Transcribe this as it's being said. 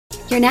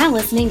You're now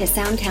listening to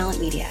Sound Talent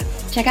Media.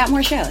 Check out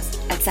more shows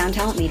at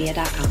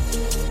soundtalentmedia.com.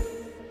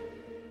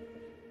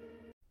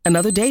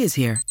 Another day is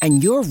here,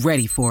 and you're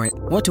ready for it.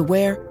 What to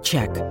wear?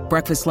 Check.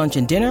 Breakfast, lunch,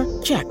 and dinner?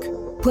 Check.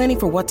 Planning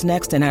for what's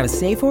next and how to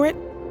save for it?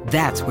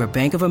 That's where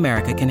Bank of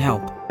America can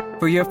help.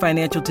 For your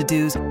financial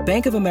to-dos,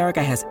 Bank of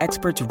America has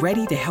experts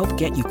ready to help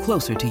get you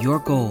closer to your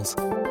goals.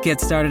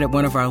 Get started at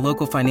one of our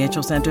local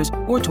financial centers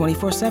or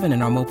 24/7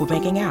 in our mobile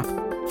banking app.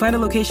 Find a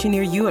location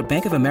near you at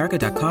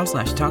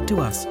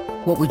bankofamerica.com/talktous.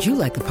 What would you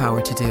like the power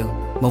to do?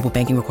 Mobile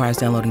banking requires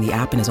downloading the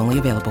app and is only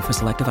available for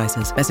select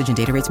devices. Message and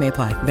data rates may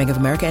apply. Bank of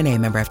America N.A.,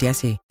 member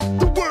FDIC.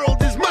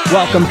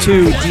 Welcome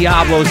to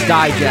Diablo's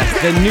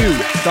Digest, the new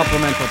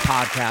supplemental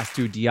podcast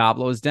to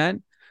Diablo's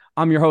Den.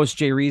 I'm your host,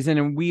 Jay Reason,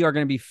 and we are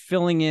going to be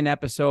filling in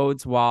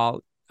episodes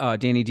while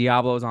Danny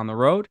Diablo is on the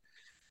road.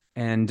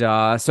 And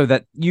so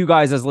that you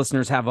guys as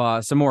listeners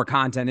have some more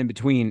content in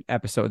between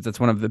episodes. That's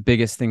one of the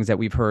biggest things that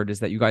we've heard is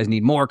that you guys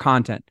need more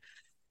content.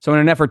 So in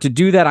an effort to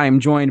do that, I am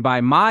joined by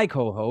my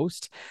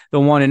co-host, the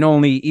one and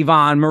only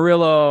Ivan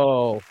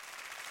Murillo.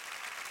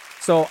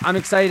 So I'm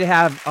excited to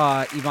have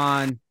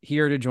Ivan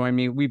here to join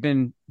me. We've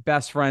been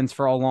best friends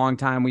for a long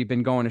time. We've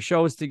been going to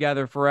shows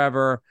together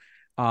forever.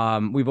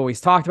 We've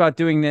always talked about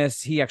doing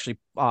this. He actually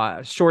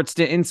short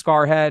stint in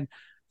Scarhead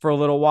for a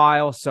little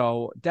while.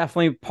 So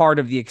definitely part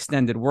of the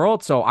extended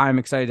world. So I'm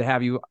excited to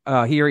have you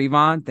here,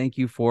 Ivan. Thank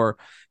you for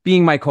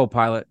being my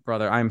co-pilot,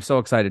 brother. I'm so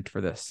excited for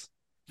this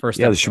first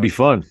episode. This should be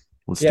fun.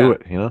 Let's do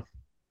it.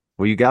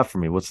 What you got for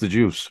me? What's the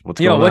juice? What's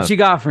going on? What you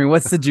got for me?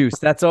 What's the juice?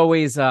 That's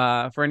always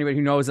for anybody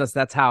who knows us.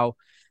 That's how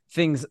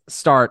things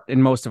start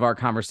in most of our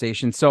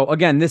conversations. So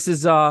again, this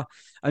is a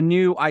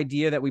new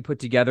idea that we put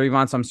together,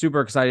 Ivan. So I'm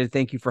super excited.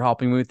 Thank you for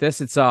helping me with this.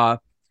 It's one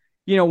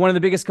of the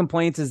biggest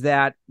complaints is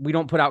that we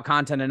don't put out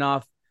content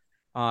enough.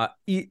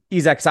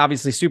 Isaac's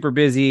obviously super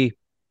busy,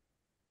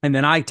 and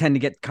then I tend to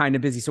get kind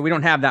of busy, so we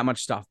don't have that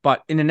much stuff.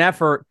 But in an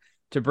effort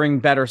to bring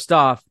better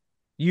stuff,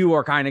 you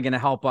are kind of going to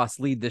help us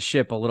lead the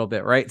ship a little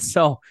bit, right?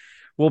 So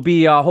we'll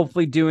be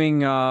hopefully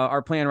doing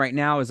our plan right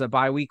now is a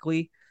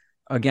bi-weekly,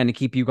 again, to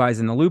keep you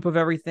guys in the loop of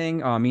everything.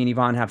 Me and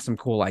Ivan have some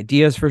cool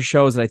ideas for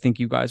shows that I think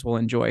you guys will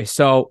enjoy.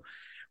 So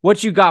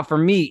what you got for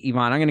me,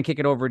 Ivan? I'm going to kick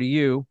it over to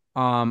you.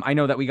 I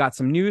know that we got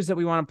some news that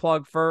we want to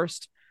plug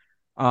first.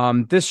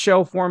 This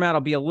show format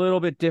will be a little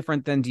bit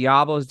different than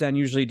Diablo's Den.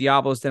 Usually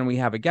Diablo's Den, we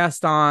have a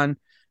guest on,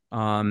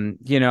 and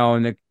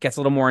it gets a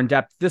little more in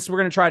depth. This, we're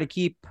going to try to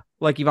keep,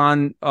 like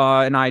Ivan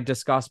and I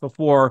discussed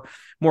before,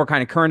 more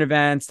kind of current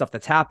events, stuff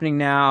that's happening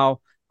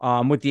now,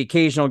 with the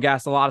occasional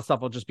guest. A lot of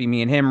stuff will just be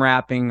me and him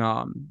rapping,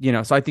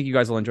 so I think you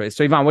guys will enjoy it.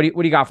 So Ivan, what do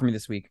you got for me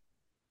this week?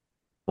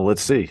 Well,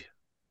 let's see.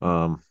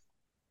 This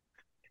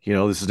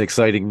is an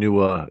exciting new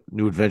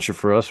adventure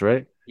for us,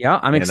 right? Yeah,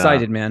 I'm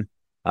excited, man.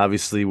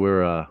 Obviously,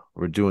 we're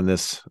doing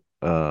this.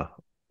 This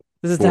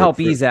is to help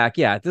Isaac.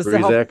 Yeah, this is to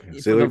help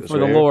for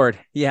the Lord.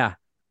 Yeah,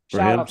 for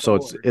him. So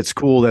it's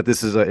cool that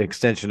this is an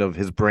extension of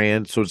his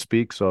brand, so to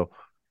speak. So,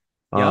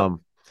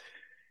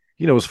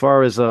 as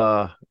far as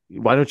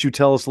why don't you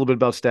tell us a little bit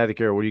about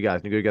Static Era? What do you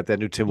got? You got that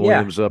new Tim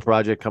Williams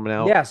project coming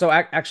out? Yeah. So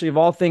actually, of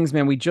all things,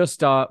 man, we just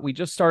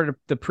started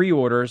the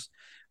pre-orders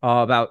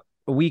about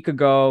a week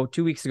ago,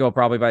 2 weeks ago,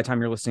 probably by the time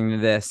you're listening to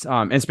this.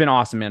 It's been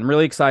awesome, man. I'm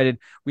really excited.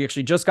 We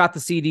actually just got the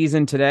CDs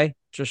in today,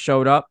 just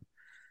showed up.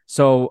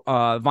 So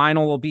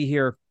vinyl will be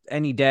here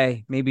any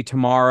day, maybe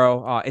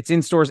tomorrow. It's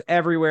in stores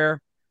everywhere.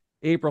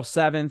 April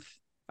 7th,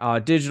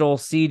 digital,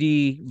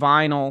 CD,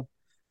 vinyl.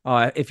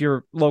 If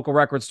your local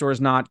record store is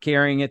not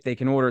carrying it, they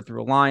can order it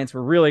through Alliance.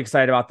 We're really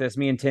excited about this.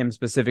 Me and Tim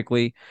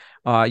specifically.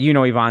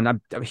 Ivan,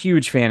 I'm a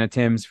huge fan of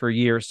Tim's for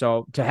years.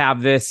 So to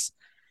have this,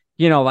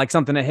 like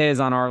something of his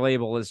on our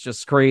label is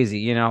just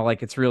crazy,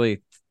 it's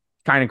really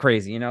kind of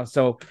crazy,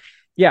 So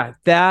yeah,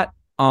 that,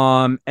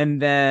 and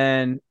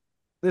then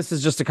this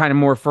is just a kind of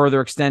more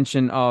further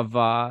extension of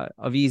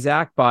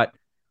Isaac, but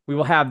we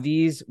will have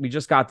these. We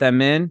just got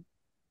them in.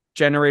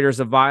 Generators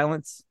of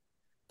Violence,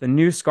 the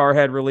new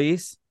Scarhead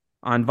release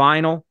on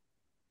vinyl.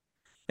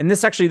 And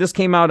this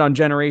came out on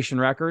Generation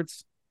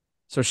Records.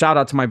 So shout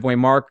out to my boy,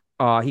 Mark.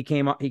 He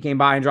came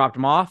by and dropped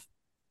them off.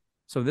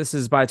 So this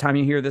is, by the time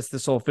you hear this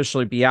will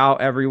officially be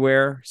out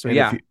everywhere. So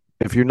and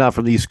if you're not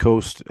from the East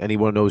Coast,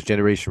 anyone knows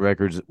Generation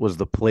Records was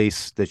the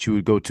place that you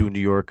would go to in New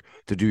York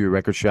to do your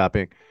record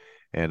shopping.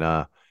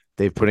 And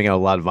they've putting out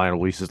a lot of vinyl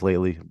releases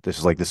lately. This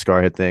is like the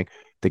Scarhead thing.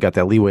 They got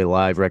that Leeway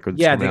Live record.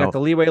 Yeah, they got the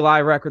Leeway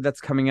Live record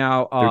that's coming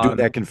out. They're doing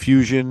that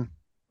Confusion.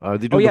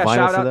 They doing the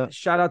vinyl for that?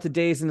 Shout out to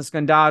Days in the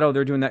Scandado.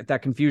 They're doing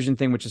that Confusion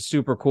thing, which is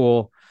super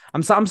cool.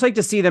 I'm psyched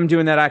to see them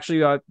doing that.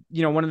 Actually,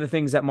 one of the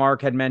things that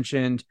Mark had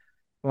mentioned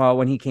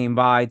when he came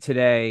by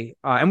today,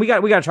 and we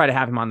got to try to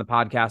have him on the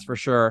podcast for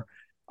sure.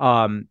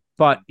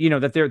 But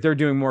that they're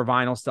doing more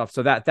vinyl stuff,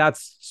 so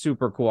that's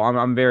super cool.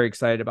 I'm very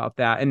excited about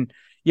that. And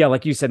yeah,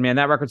 like you said, man,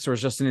 that record store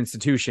is just an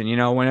institution.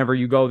 Whenever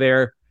you go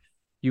there,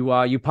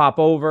 you pop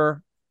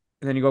over,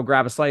 and then you go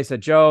grab a slice at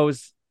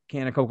Joe's,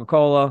 can of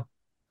Coca-Cola.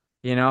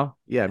 Yeah,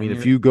 I mean,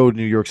 if you go to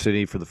New York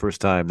City for the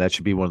first time, that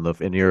should be one of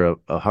the. And you're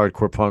a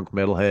hardcore punk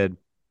metalhead,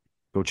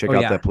 go check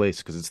out that place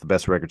because it's the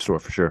best record store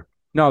for sure.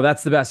 No,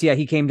 that's the best. Yeah,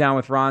 he came down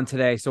with Ron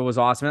today, so it was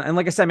awesome. And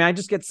like I said, I mean, I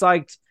just get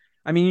psyched.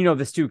 I mean, you know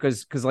this too,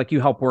 because like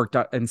you help work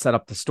and set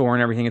up the store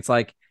and everything. It's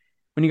like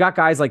when you got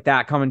guys like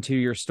that coming to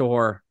your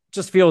store, it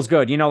just feels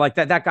good. You know, like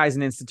that guy's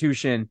an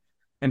institution,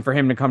 and for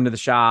him to come to the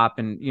shop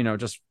and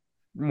just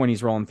when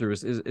he's rolling through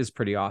is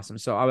pretty awesome.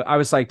 So I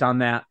was psyched on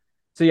that.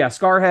 So yeah,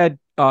 Scarhead,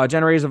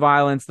 Generators of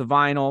Violence, the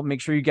vinyl.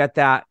 Make sure you get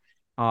that.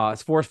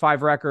 It's Force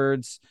 5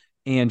 Records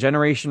and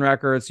Generation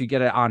Records. You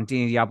get it on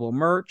Danny Diablo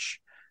merch.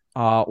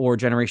 Or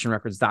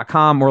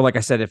generationrecords.com, or like I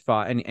said, if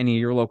any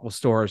of your local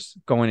stores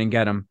go in and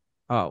get them,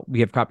 we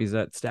have copies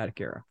at Static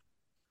Era.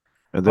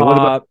 And then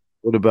what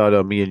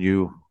about me and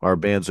you? Our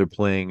bands are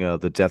playing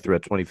the Death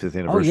Threat 25th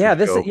anniversary. Oh yeah,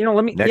 this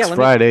show next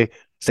Friday,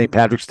 St.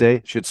 Patrick's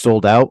Day. Shit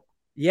sold out.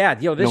 Yeah,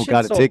 this you don't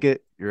got a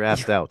ticket, you're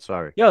asked out.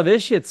 Sorry.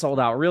 This shit sold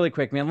out really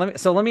quick, man.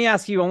 Let me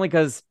ask you, only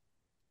because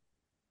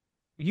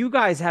you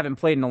guys haven't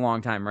played in a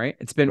long time, right?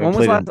 It's been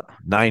almost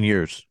 9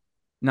 years.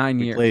 9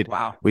 years.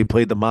 Wow. We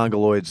played the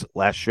Mongoloids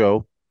last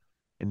show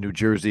in New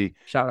Jersey.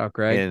 Shout out,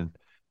 Greg. And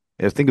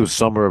I think it was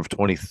summer of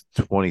 2014.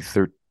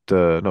 So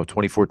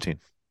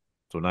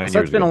 9 years.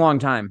 So it's been a long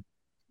time.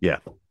 Yeah.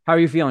 How are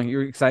you feeling?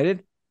 You're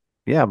excited?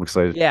 Yeah, I'm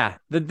excited. Yeah.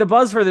 The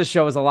buzz for this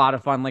show is a lot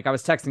of fun. Like I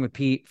was texting with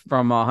Pete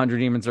from 100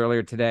 Demons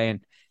earlier today, and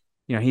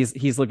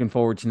he's looking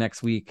forward to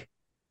next week.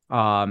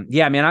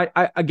 Yeah, man.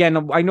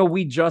 I know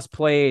we just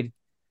played,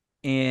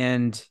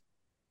 and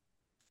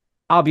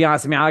I'll be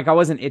honest. I mean, I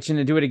wasn't itching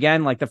to do it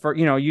again. Like the first,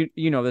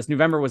 this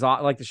November was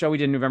like the show we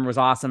did in November was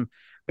awesome.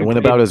 It went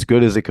about as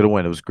good as it could have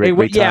went. It was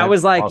great. Yeah, it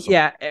was like, awesome.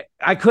 Yeah,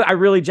 I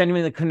really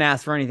genuinely couldn't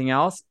ask for anything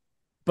else.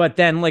 But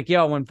then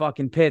when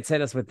fucking Pitts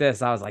hit us with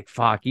this, I was like,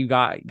 fuck, you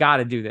got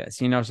to do this,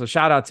 So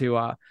shout out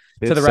to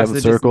the rest of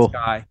the Circle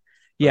guy.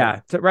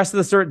 Yeah, to the rest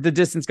of the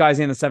Distance guys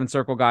and the Seventh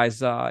Circle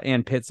guys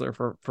and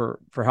Pitzler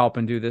for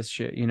helping do this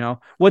shit,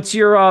 What's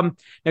your now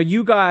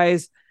you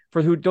guys,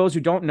 for those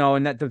who don't know,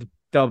 and that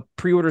the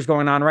pre-orders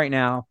going on right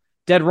now.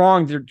 Dead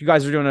Wrong, you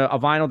guys are doing a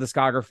vinyl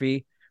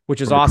discography, which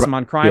is awesome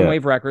on Crime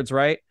Wave Records,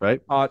 right? Right.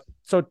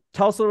 So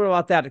tell us a little bit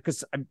about that,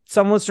 because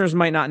some listeners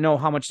might not know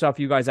how much stuff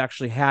you guys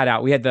actually had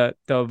out. We had the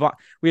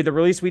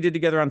release we did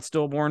together on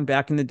Stillborn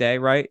back in the day,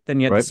 right?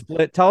 Then you had the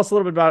split. Tell us a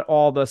little bit about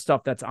all the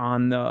stuff that's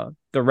on the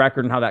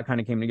record and how that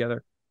kind of came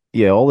together.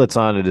 Yeah, all that's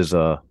on it is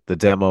the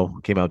demo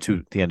came out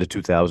to the end of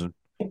 2000.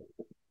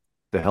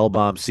 The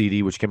Hellbomb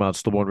CD, which came out on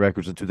Stillborn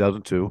Records in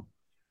 2002.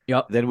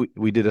 Yep. Then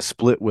we did a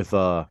split with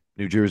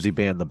New Jersey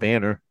band The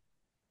Banner,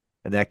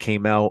 and that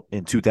came out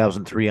in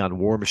 2003 on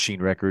War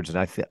Machine Records. And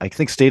I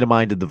think State of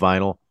Mind did the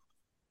vinyl,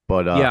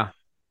 but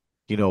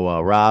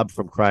Rob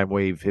from Crime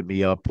Wave hit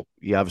me up.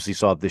 He obviously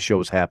saw this show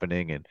was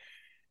happening, and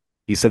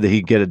he said that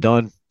he'd get it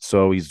done.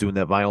 So he's doing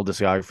that vinyl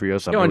discography for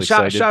us. I'm really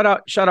excited. Shout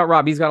out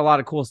Rob. He's got a lot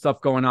of cool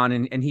stuff going on,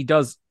 and he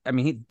does. I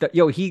mean,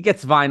 he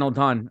gets vinyl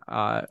done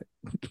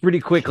pretty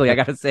quickly, I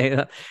gotta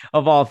say,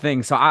 of all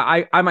things. So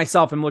I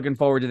myself am looking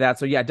forward to that.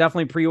 So yeah,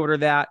 definitely pre-order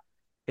that.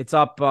 It's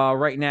up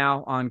right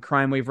now on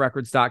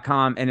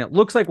crimewaverecords.com, and it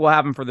looks like we'll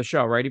have them for the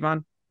show, right,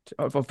 Ivan?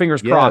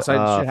 Fingers crossed.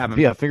 I should have them.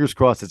 Yeah, fingers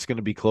crossed. It's going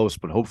to be close,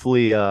 but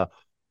hopefully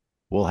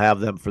we'll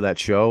have them for that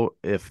show.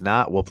 If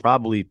not, we'll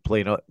probably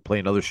play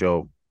another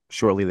show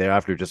shortly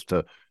thereafter just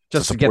to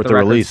support the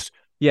release.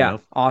 Yeah,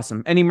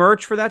 awesome. Any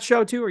merch for that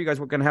show too? Are you guys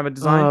going to have a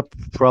design?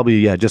 Probably,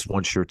 yeah, just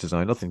one shirt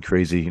design. Nothing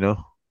crazy,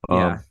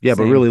 Yeah, but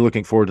really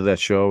looking forward to that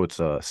show. It's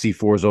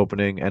C4's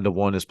opening. End of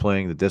One is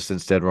playing. The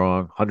Distance, Dead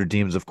Wrong, 100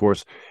 Demons, of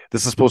course.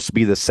 This is supposed to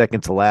be the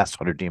second to last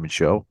 100 Demon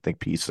show, I think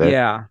Pete said.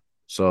 Yeah.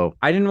 So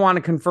I didn't want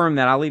to confirm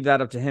that. I'll leave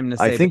that up to him to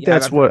say. I think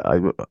that's what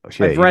I've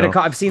read.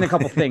 I've seen a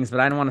couple things, but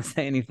I don't want to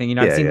say anything.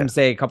 I've seen him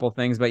say a couple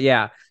things, but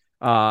yeah.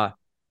 I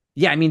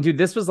mean, dude,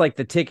 this was like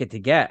the ticket to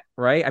get,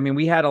 right? I mean,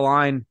 we had a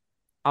line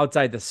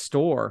outside the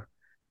store.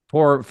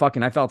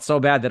 I felt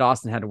so bad that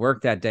Austin had to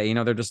work that day.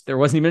 There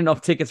wasn't even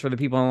enough tickets for the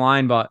people in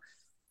line, but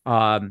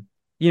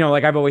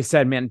like I've always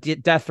said, man,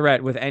 Death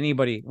Threat with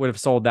anybody would have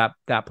sold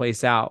that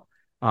place out.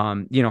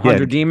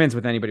 100 Demons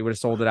with anybody would have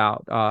sold it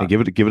out. And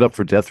give it up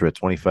for Death Threat,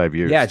 25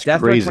 years. Yeah, it's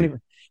Death crazy. Threat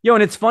 20.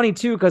 And it's funny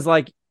too, because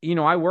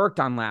I worked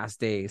on Last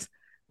Days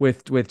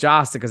with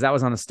Josta, because that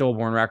was on a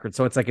Stillborn record.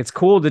 So it's like it's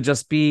cool to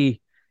just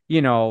be,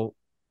 like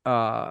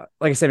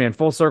I said, man,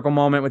 full circle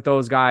moment with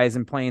those guys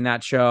and playing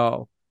that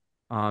show.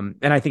 And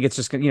I think it's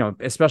just,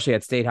 especially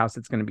at State House,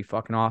 it's going to be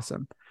fucking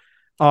awesome.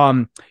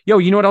 You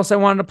know what else I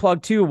wanted to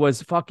plug too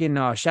was fucking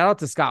shout out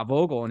to Scott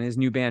Vogel and his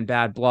new band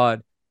Bad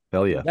Blood.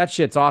 Hell yeah. That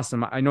shit's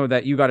awesome. I know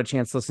that you got a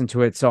chance to listen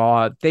to it.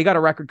 So they got a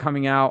record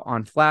coming out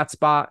on Flat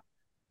Spot.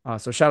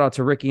 So shout out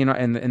to Ricky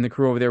and the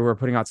crew over there who are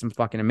putting out some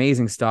fucking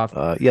amazing stuff.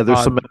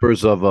 There's some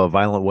members of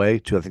Violent Way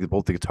too. I think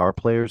both the guitar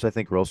players,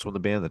 are also in the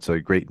band. That's a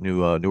great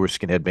newer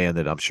skinhead band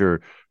that I'm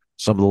sure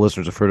some of the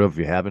listeners have heard of. If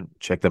you haven't,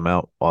 check them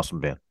out. Awesome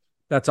band.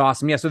 That's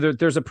awesome. Yeah, so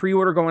there's a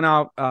pre-order going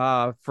out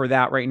for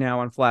that right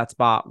now on Flat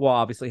Spot. We'll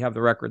obviously have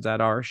the records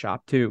at our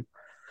shop too.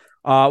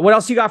 What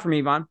else you got for me,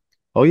 Ivan?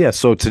 Oh yeah,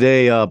 so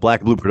today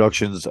Black and Blue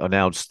Productions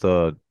announced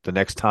the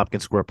next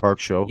Tompkins Square Park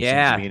show.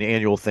 Yeah, seems to be an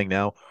annual thing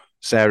now.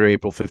 Saturday,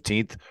 April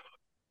 15th.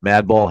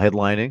 Madball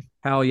headlining.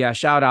 Hell yeah!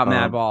 Shout out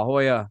Madball.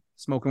 Hoya.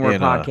 Smoking Word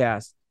And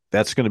podcast.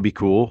 that's going to be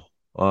cool.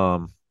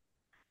 And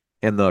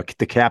the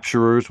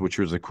Capturers, which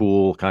was a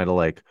cool kind of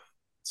like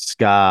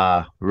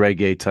ska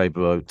reggae type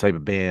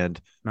of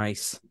band.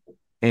 Nice.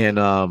 And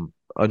a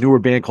newer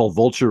band called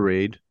Vulture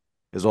Raid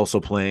is also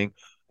playing.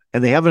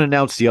 And they haven't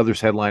announced the other's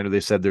headliner. They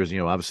said there's,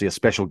 obviously a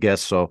special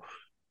guest. So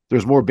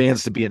there's more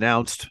bands to be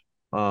announced.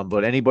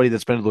 But anybody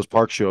that's been to those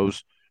park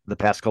shows in the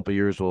past couple of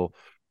years will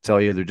tell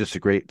you they're just a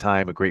great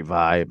time, a great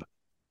vibe.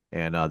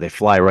 And they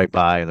fly right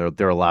by, and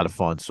they're a lot of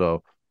fun.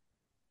 So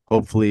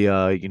hopefully,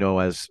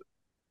 as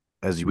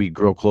we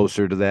grow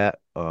closer to that,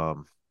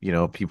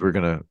 people are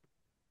gonna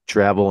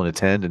travel and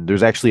attend. And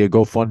there's actually a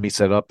GoFundMe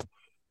set up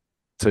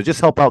to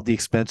just help out the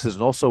expenses,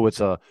 and also it's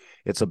a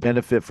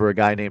benefit for a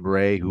guy named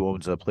Ray who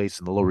owns a place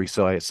in the Lower East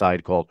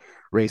Side called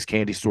Ray's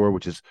Candy Store,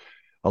 which is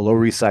a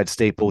Lower East Side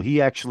staple.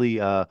 He actually,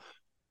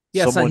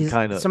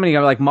 somebody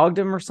got like mugged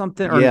him or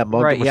something. Or, yeah,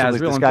 mugged right, him or yeah, something.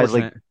 it's real This guy's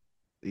unfortunate.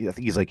 I think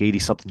he's like 80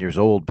 something years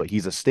old, but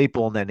he's a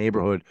staple in that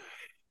neighborhood.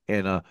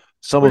 And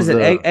some What of is it?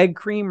 the Egg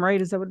cream, right?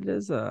 Is that what it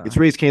is? It's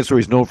Ray's Candy Store.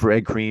 He's known for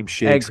egg cream,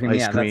 shakes,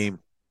 ice cream,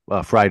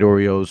 fried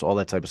Oreos, all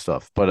that type of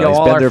stuff. But he's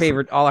all been our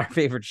there all our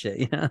favorite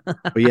shit. Yeah.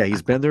 but yeah,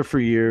 he's been there for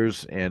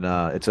years, and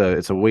it's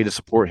a way to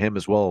support him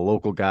as well. A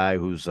local guy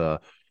who's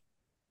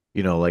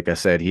like I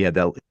said, he had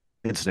that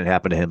incident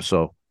happen to him.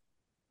 So,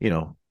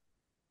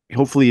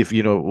 hopefully, if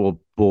we'll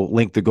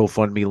link the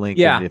GoFundMe link.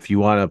 Yeah. And if you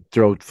want to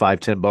throw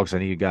 $5-10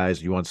 on you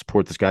guys, you want to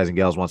support this guys and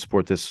gals, want to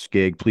support this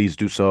gig, please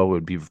do so. It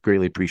would be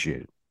greatly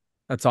appreciated.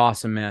 That's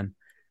awesome, man.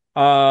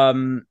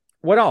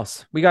 What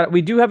else?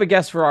 We do have a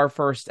guest for our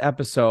first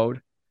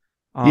episode.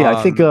 Yeah,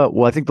 I think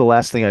the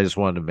last thing I just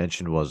wanted to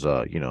mention was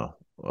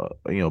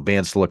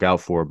bands to look out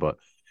for, but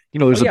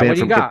there's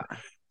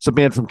it's a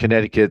band from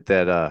Connecticut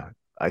that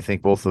I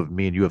think both of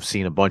me and you have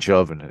seen a bunch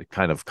of and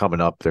kind of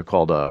coming up. They're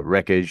called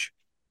Wreckage.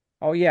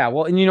 Oh yeah,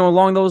 well, and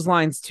along those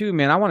lines too,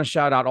 man, I want to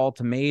shout out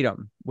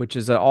Ultimatum, which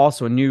is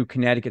also a new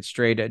Connecticut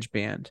straight edge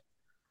band.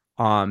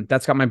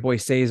 That's got my boy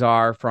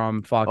Cesar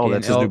from fucking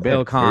that's his new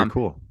band. Very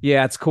cool.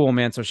 Yeah, it's cool,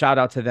 man. So shout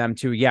out to them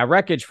too. Yeah,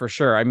 Wreckage for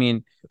sure. I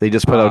mean, they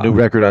just put out a new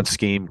record on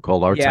Scheme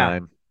called Our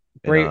Time.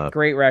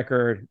 Great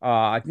record.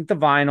 I think the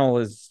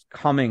vinyl is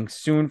coming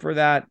soon for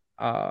that.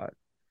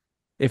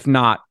 If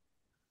not,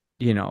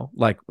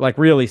 like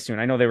really soon.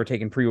 I know they were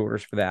taking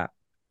pre-orders for that.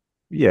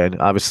 Yeah,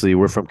 and obviously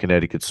we're from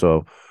Connecticut,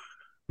 so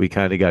we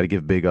kind of got to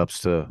give big ups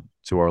to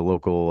our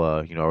local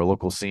our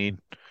local scene.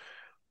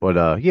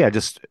 But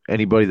just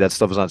anybody, that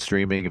stuff is on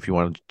streaming. If you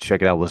want to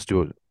check it out, let's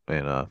do it.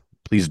 And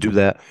please do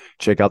that.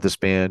 Check out this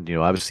band.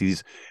 Obviously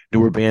these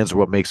newer bands are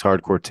what makes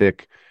hardcore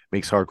tick,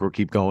 makes hardcore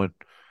keep going.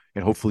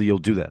 And hopefully you'll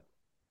do that.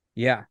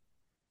 Yeah,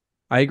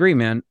 I agree,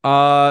 man.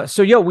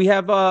 So we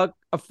have a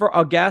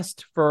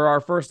guest for our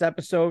first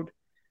episode.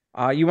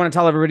 You want to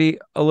tell everybody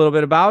a little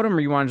bit about him, or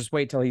you want to just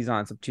wait till he's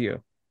on? It's up to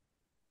you.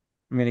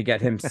 I'm going to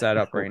get him set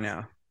up right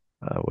now.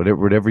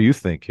 Whatever you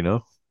think, You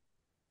know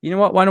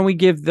what? Why don't we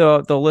give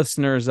the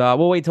listeners,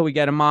 we'll wait till we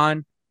get him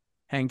on.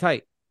 Hang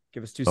tight.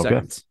 Give us 2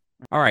 seconds.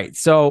 All right.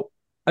 So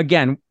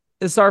again,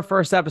 this is our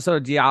first episode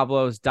of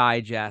Diablo's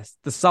Digest,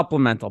 the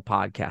supplemental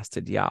podcast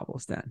to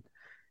Diablo's Den.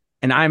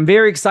 And I'm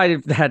very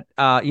excited that,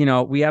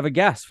 we have a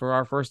guest for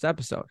our first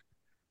episode.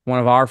 One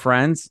of our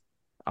friends,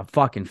 a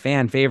fucking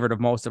fan favorite of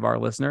most of our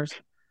listeners.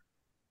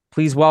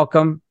 Please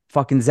welcome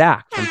fucking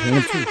Zach from Pain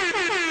of Truth.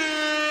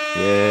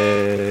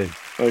 Yay.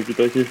 Thank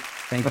you.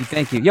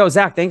 Thank you. Yo,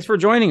 Zach, thanks for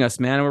joining us,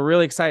 man. We're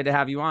really excited to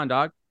have you on,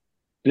 dog.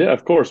 Yeah,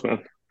 of course,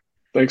 man.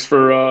 Thanks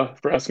for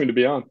asking me to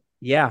be on.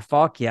 Yeah,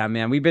 fuck yeah,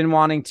 man. We've been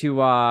wanting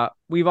to,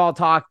 we've all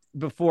talked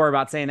before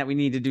about saying that we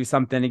need to do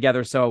something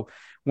together. So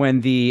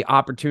when the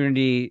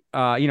opportunity,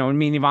 when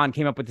me and Yvonne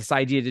came up with this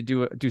idea to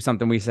do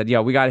something, we said,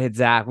 we got to hit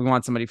Zach. We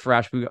want somebody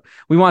fresh.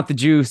 We want the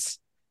juice,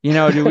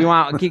 dude, we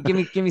want,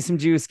 give me some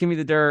juice. Give me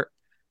the dirt.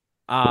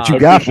 What you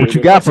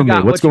got from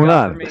me? What's going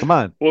on? Come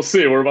on. We'll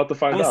see. We're about to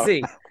find out. We'll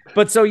see.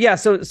 But so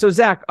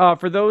Zach,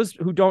 for those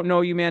who don't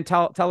know you, man,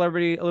 tell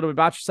everybody a little bit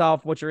about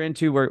yourself, what you're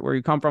into, where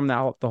you come from, the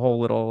whole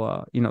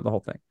little, the whole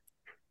thing.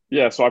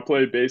 Yeah, so I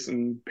play bass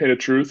in Pain of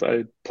Truth.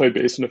 I played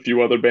bass in a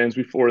few other bands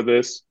before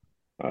this.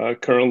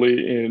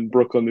 Currently in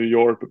Brooklyn, New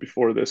York, but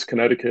before this,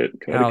 Connecticut.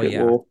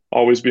 Connecticut will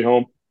always be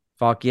home.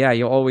 Fuck yeah,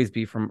 you'll always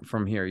be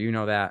from here. You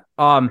know that.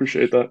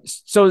 Appreciate that.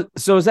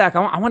 So Zach,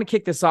 I want to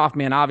kick this off,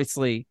 man.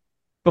 Obviously,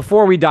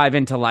 before we dive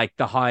into like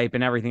the hype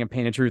and everything in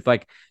Pain of Truth,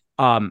 like,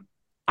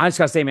 I just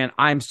gotta say, man,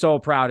 I'm so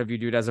proud of you,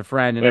 dude, as a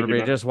friend, and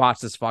everybody just watch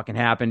this fucking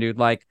happen, dude.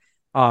 Like,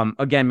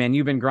 again, man,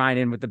 you've been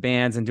grinding with the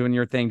bands and doing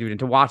your thing, dude. And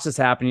to watch this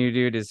happen to you,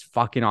 dude, is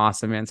fucking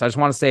awesome, man. So I just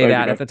want to say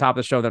that at the top of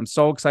the show that I'm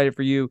so excited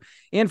for you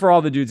and for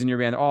all the dudes in your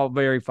band. They're all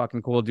very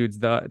fucking cool dudes.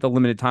 The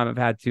limited time I've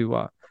had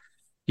to,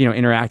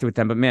 interact with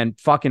them, but man,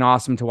 fucking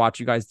awesome to watch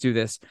you guys do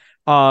this.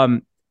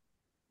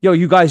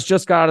 You guys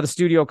just got out of the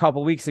studio a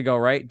couple weeks ago,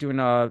 right? Doing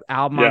a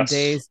album on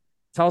Days.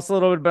 Tell us a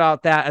little bit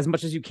about that, as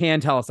much as you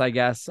can tell us, I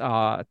guess.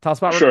 Tell us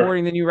about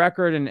recording the new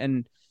record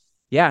and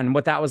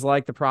what that was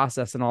like, the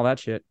process and all that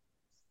shit.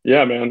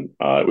 Yeah, man.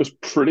 It was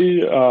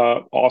pretty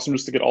awesome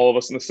just to get all of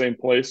us in the same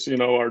place.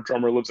 Our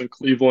drummer lives in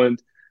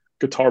Cleveland.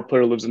 guitar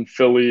player lives in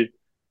Philly,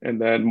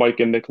 and then Mike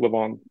and Nick live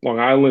on Long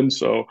Island.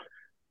 So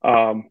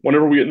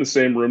whenever we get in the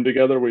same room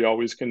together, we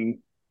always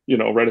can,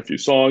 write a few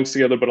songs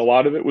together. But a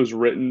lot of it was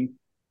written,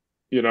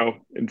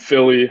 in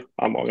Philly,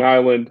 on Long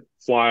Island,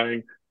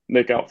 flying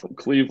Nick out from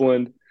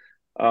Cleveland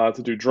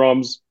to do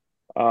drums.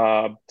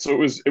 So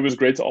it was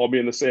great to all be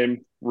in the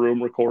same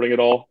room recording it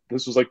all.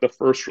 This was like the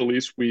first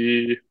release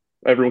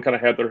everyone kind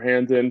of had their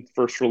hand in.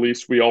 First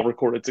release we all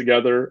recorded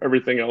together.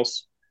 Everything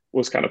else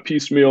was kind of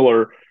piecemeal,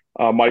 or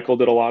Michael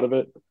did a lot of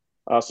it.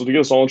 So to get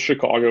us all in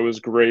Chicago was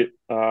great.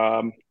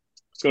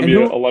 It's going to be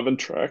 11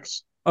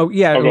 tracks. Oh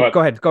yeah,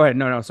 go ahead.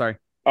 No, sorry.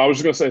 I was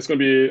just going to say it's going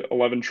to be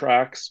 11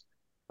 tracks.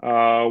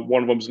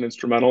 One of them is an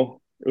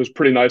instrumental. It was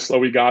pretty nice though.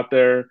 We got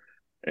there.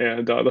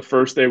 And the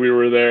first day we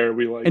were there,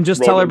 and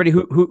just tell everybody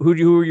who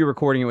were you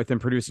recording it with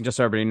and producing, just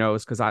so everybody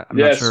knows, because I'm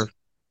not sure.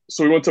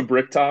 So we went to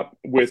Bricktop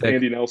with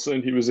Andy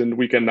Nelson. He was in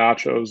Weekend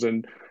Nachos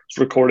and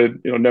recorded,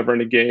 Never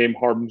in a Game,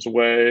 Harlem's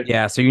Away.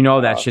 Yeah, so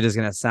that shit is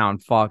gonna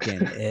sound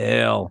fucking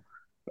ill.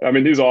 I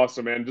mean, he's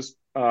awesome, man. Just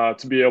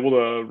to be able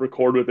to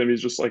record with him,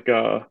 he's just like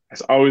I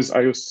always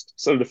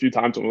said it a few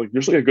times. I'm like,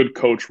 you're just like a good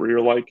coach where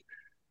you're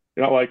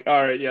not like,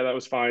 all right, yeah, that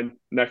was fine.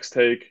 Next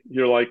take,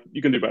 you're like,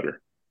 you can do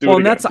better. Do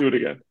it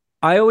again.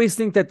 I always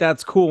think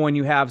that's cool when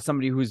you have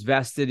somebody who's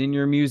vested in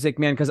your music,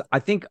 man, because I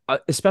think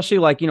especially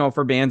like,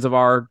 for bands of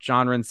our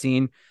genre and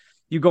scene,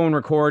 you go and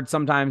record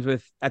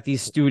sometimes at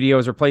these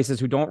studios or places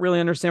who don't really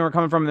understand where we're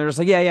coming from. And they're just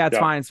like, yeah,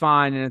 it's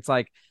fine. And it's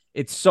like,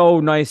 it's so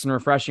nice and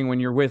refreshing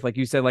when you're with, like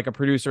you said, like a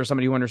producer or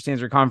somebody who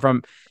understands where you're coming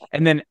from.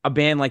 And then a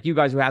band like you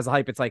guys who has the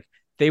hype, it's like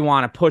they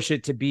want to push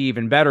it to be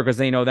even better because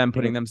they know them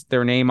putting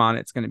their name on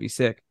it's going to be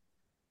sick.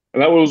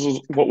 And that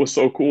was what was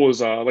so cool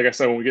is, like I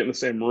said, when we get in the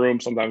same room,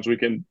 sometimes we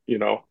can,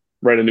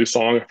 write a new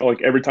song. I felt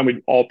like every time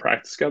we'd all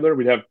practice together,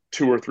 we'd have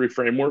 2 or 3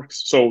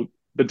 frameworks. So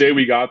the day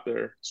we got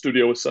there,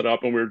 studio was set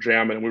up and we were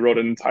jamming and we wrote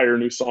an entire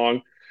new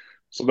song.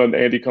 So then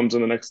Andy comes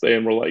in the next day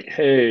and we're like,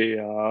 hey,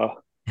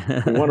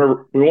 we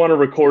want to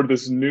record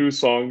this new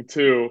song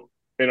too.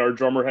 And our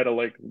drummer had to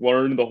like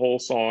learn the whole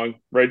song,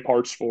 write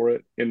parts for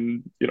it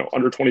in,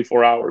 under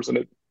 24 hours. And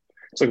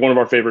it's like one of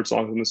our favorite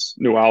songs in this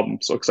new album.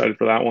 So excited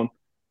for that one.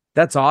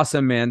 That's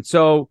awesome, man.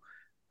 So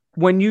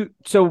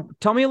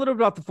tell me a little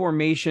bit about the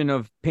formation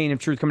of Pain of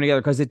Truth coming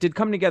together, because it did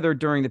come together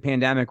during the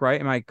pandemic,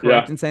 right? Am I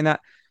correct in saying that?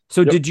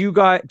 So yep. Did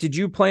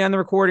you play on the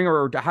recording,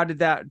 or how did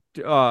that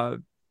is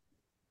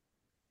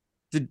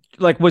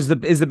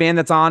the band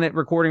that's on it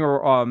recording,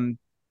 or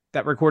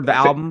that recorded the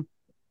album?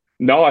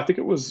 No, I think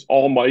it was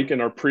all Mike and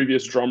our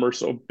previous drummer.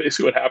 So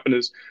basically what happened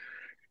is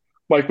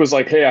Mike was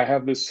like, hey, I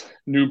have this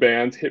new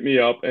band, hit me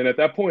up. And at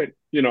that point,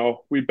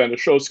 we'd been to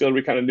shows together.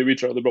 We kind of knew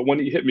each other. But when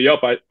he hit me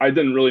up, I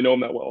didn't really know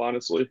him that well,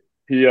 honestly.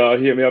 He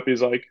hit me up.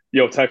 He's like,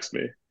 yo, text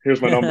me.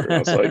 Here's my number. And I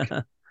was like,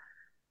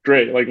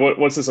 great. Like,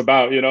 what's this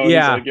about? And he's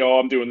like, yo,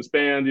 I'm doing this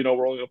band. We're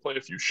only going to play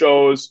a few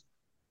shows.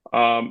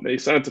 And he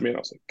sent it to me. And I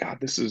was like, God,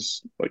 this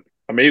is like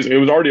amazing. It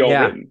was already all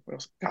written. I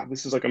was like, God,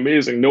 this is like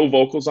amazing. No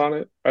vocals on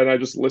it. And I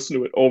just listened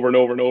to it over and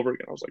over and over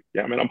again. I was like,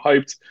 yeah, man, I'm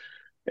hyped.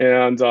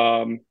 And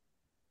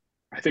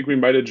I think we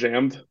might have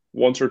jammed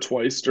once or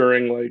twice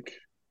during like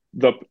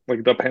the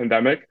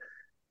pandemic.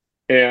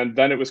 And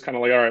then it was kind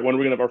of like, all right, when are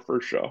we gonna have our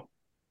first show?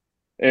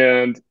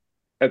 And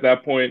at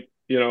that point,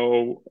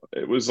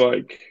 it was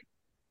like,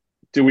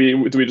 do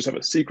we just have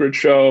a secret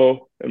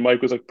show? And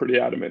Mike was like pretty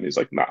adamant. He's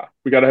like, nah,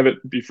 we gotta have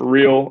it be for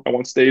real. I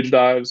want stage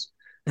dives.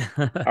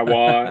 I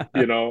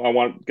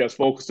want guest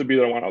vocals to be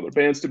there. I want other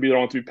bands to be there.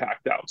 I want to be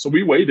packed out. So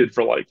we waited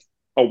for like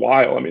a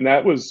while. I mean,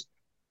 the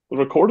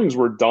recordings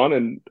were done,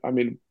 and I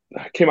mean,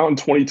 it came out in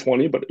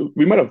 2020, but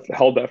we might have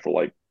held that for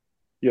like,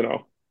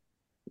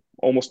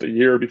 almost a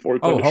year before we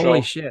played the show. Oh,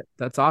 holy shit.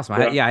 That's awesome.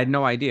 I had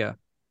no idea.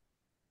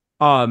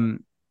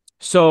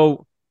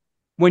 So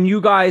when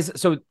you guys,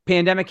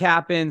 pandemic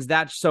happens,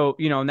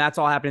 and that's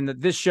all happening,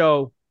 this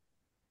show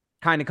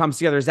kind of comes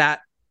together. Is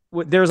that,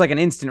 there's like an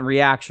instant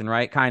reaction,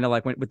 right? Kind of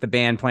like with the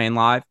band playing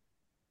live.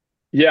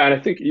 Yeah. And I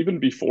think even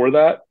before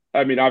that,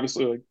 I mean,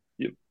 obviously like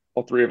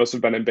all 3 of us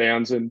have been in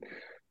bands, and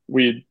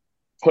we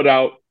put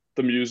out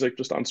the music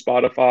just on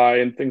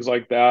Spotify and things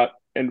like that.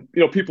 And,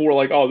 people were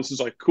like, oh, this is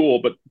like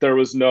cool, but there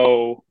was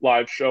no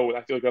live show. And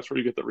I feel like that's where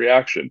you get the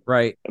reaction.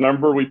 Right. And I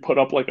remember we put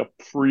up like a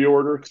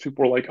pre-order because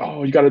people were like,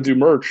 oh, you got to do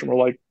merch. And we're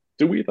like,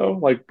 do we though?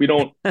 Like, I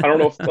don't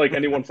know if like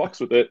anyone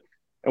fucks with it.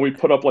 And we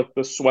put up like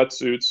the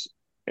sweatsuits.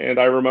 And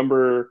I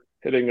remember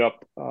hitting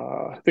up,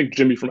 I think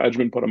Jimmy from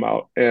Edgman put them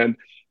out. And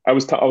I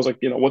was like,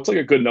 what's like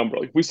a good number?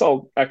 Like, if we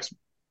sell X,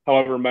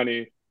 however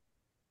many,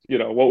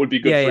 what would be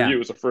good for you? It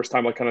was the first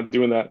time like kind of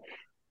doing that.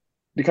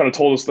 He kind of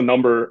told us the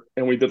number,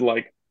 and we did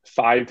like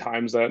 5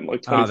 times that in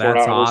like 24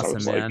 hours. Awesome, I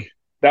was man. like,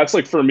 that's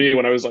like for me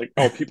when I was like,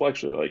 oh, people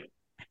actually like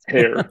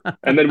care.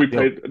 And then we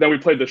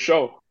played the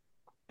show.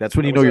 That's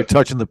when you're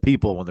touching the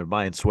people, when they're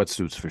buying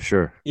sweatsuits for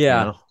sure.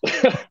 Yeah.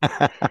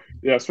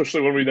 Yeah,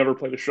 especially when we never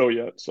played a show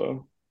yet.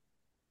 So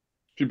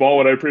if you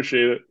ball it, I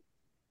appreciate it.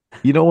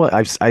 You know what?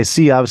 I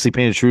see obviously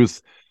Pain of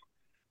Truth.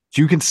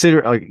 Do you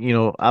consider, like,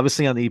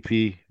 obviously on the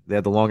EP, they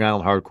had the Long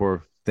Island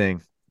hardcore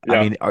thing. Yeah.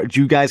 I mean,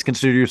 do you guys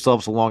consider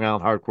yourselves a Long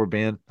Island hardcore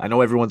band? I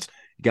know you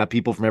got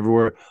people from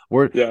everywhere.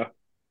 Yeah.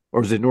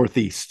 Or is it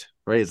Northeast?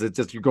 Right? Is it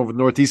just you go with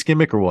Northeast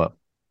gimmick or what?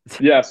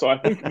 Yeah. So I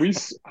think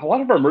a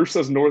lot of our merch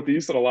says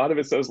Northeast and a lot of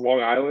it says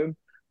Long Island.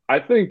 I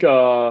think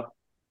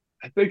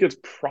it's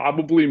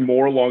probably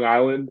more Long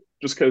Island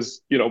just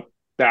because,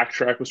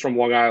 Backtrack was from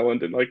Long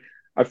Island. And like,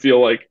 I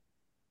feel like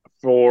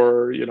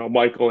for,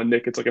 Michael and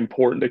Nick, it's like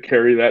important to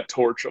carry that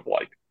torch of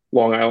like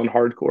Long Island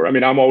hardcore. I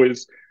mean, I'm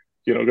always,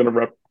 going to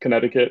rep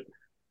Connecticut.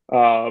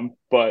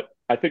 But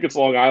I think it's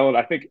Long Island.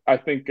 I think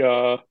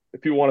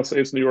if you want to say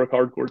it's New York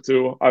hardcore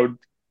too, I would,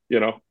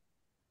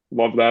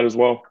 love that as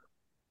well.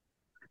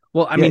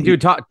 Well, I mean,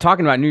 dude,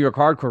 talking about New York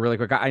hardcore really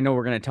quick. I know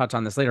we're going to touch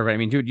on this later, but I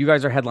mean, dude, you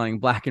guys are headlining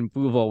Black and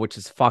Blueville, which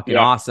is fucking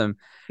awesome.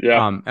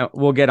 Yeah.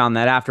 We'll get on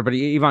that after, but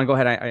Ivan, go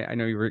ahead. I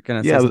know you were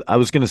going to say something. I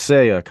was going to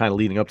say, kind of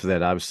leading up to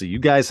that, obviously, you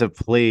guys have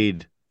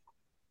played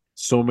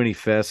so many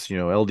fests,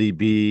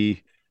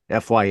 LDB,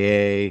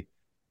 FYA,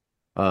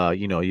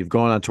 you've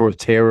gone on tour with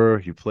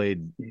Terror,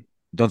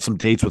 done some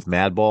dates with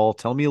Madball.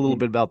 Tell me a little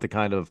bit about the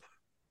kind of,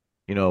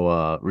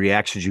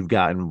 reactions you've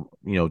gotten,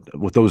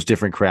 with those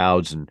different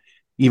crowds and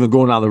even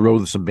going on the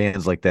road with some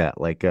bands like that.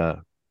 Like,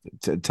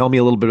 tell me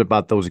a little bit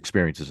about those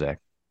experiences, Zach.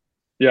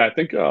 Yeah, I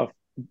think,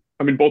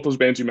 both those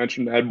bands you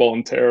mentioned, Madball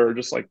and Terror, are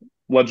just like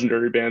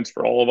legendary bands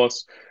for all of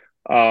us.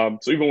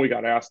 So even when we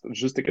got asked,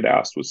 just to get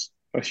asked was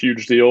a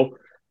huge deal.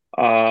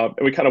 And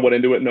we kind of went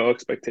into it, no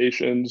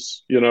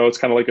expectations. It's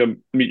kind of like a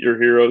meet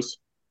your heroes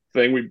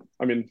thing.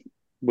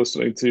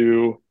 Listening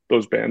to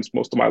those bands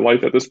most of my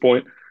life at this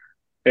point,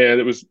 and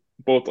it was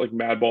both like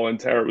Madball and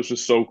Terror. It was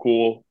just so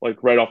cool.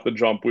 Like right off the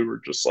jump, we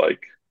were just like,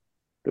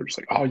 they're just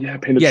like, oh yeah,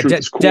 Painted Truth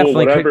is cool,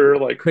 whatever.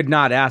 Could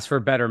not ask for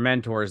better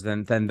mentors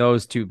than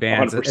those two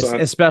bands, 100%.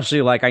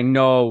 Especially like I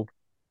know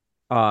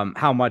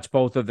how much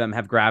both of them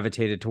have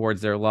gravitated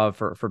towards their love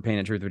for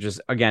Painted Truth, which is,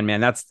 again,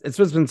 man, it's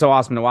what's been so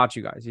awesome to watch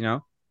you guys,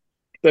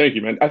 Thank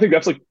you, man. I think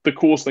that's like the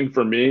coolest thing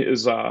for me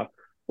is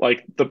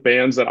like the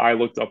bands that I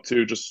looked up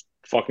to just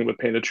fucking with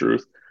Painted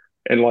Truth.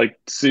 And like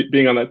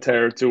being on that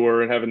Terror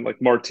tour and having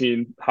like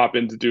Martine hop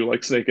in to do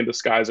like Snake in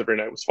Disguise every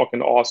night was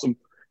fucking awesome.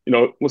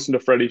 Listen to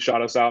Freddie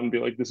shout us out and be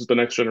like, this is the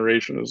next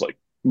generation. It was like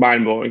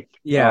mind blowing.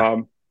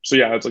 Yeah. So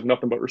yeah, it's like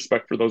nothing but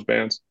respect for those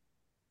bands.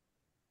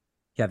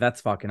 Yeah,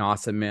 that's fucking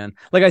awesome, man.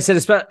 Like I said,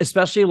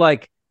 especially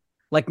like,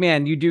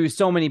 man, you do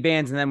so many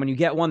bands. And then when you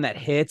get one that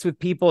hits with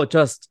people, it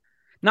just,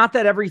 not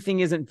that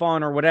everything isn't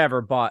fun or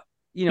whatever, but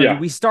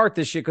we start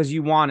this shit because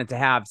you want it to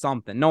have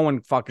something. No one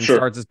fucking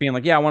starts this being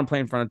like, yeah, I want to play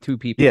in front of two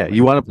people. Yeah,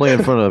 you want to play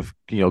in front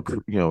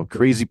of,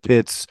 crazy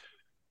pits,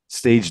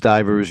 stage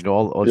divers,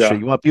 all shit.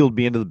 You want people to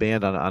be into the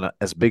band on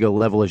as big a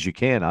level as you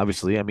can.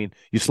 Obviously, I mean,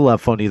 you still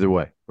have fun either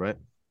way, right?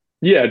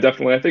 Yeah,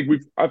 definitely. I think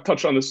I've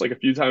touched on this like a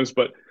few times,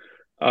 but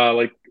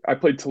like I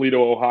played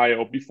Toledo,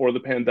 Ohio before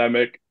the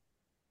pandemic.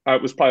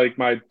 It was probably like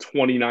my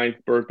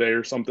 29th birthday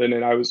or something,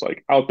 and I was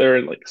like out there,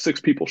 and like 6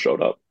 people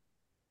showed up.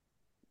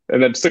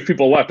 And then 6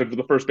 people left after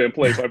the first band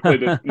played, so I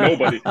played with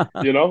nobody, I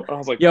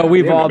was like, yeah,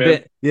 we've all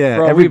been. Yeah,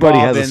 bro, everybody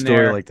has a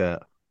story like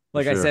that.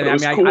 Like I sure.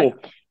 said, cool.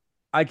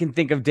 I can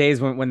think of days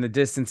when the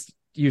Distance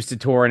used to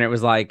tour, and it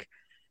was like,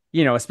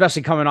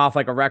 especially coming off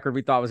like a record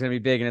we thought was going to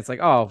be big, and it's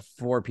like, oh,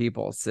 4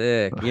 people,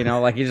 sick,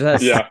 like you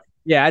just,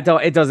 yeah,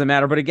 it doesn't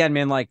matter. But again,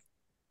 man, like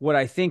what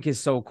I think is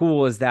so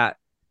cool is that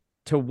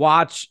to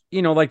watch,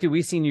 like, dude,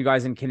 we've seen you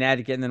guys in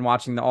Connecticut, and then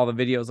watching all the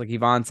videos, like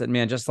Ivan said,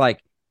 man, just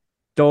like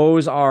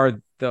those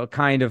are the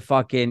kind of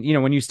fucking,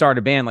 when you start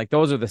a band, like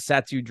those are the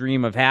sets you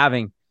dream of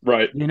having.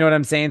 Right. You know what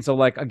I'm saying? So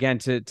like, again,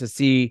 to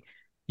see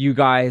you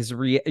guys,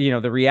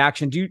 the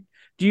reaction, do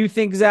you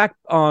think, Zach,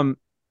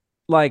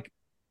 like,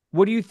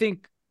 what do you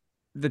think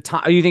you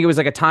think it was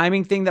like a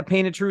timing thing that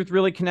Painted Truth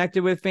really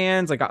connected with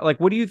fans? Like,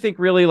 what do you think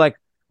really, like,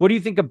 what do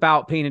you think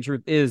about Painted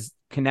Truth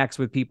connects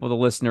with people, the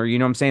listener, you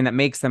know what I'm saying, that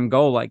makes them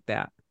go like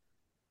that?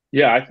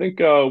 Yeah, I think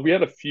we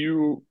had a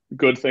few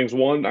good things.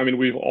 One,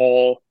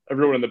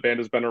 everyone in the band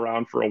has been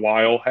around for a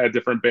while, had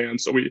different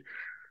bands. So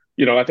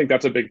I think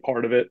that's a big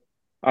part of it.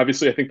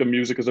 Obviously, I think the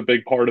music is a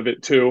big part of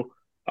it too.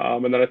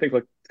 And then I think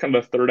like kind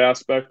of the third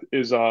aspect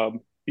is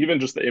even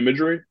just the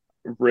imagery.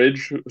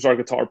 Ridge, who's our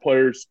guitar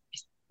player, is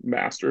just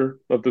master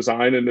of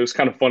design. And it was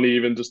kind of funny,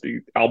 even just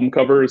the album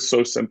cover is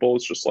so simple.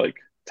 It's just like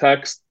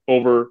text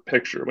over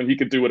picture when he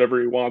could do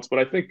whatever he wants. But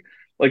I think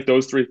like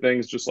those 3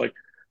 things, just like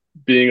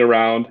being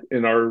around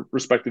in our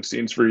respective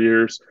scenes for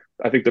years.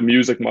 I think the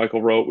music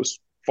Michael wrote was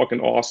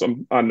fucking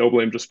awesome on No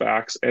Blame Just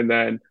Facts. And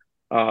then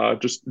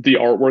just the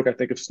artwork, I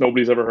think if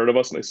nobody's ever heard of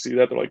us and they see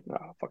that, they're like,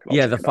 nah, fucking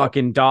yeah, the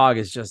fucking dog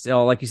is just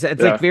ill. Like you said,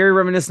 it's like very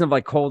reminiscent of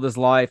like Cold as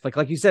Life.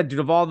 Like you said, dude,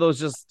 of all those,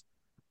 just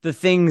the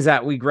things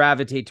that we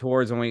gravitate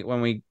towards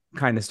when we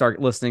kind of start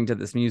listening to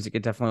this music,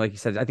 it definitely, like you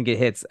said, I think it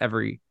hits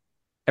every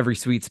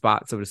sweet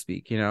spot, so to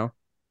speak, Yeah.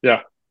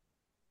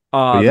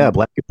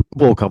 Black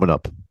Bowl coming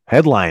up,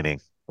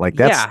 headlining. Like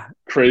that's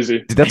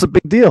crazy. That's a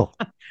big deal.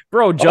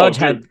 Bro, Judge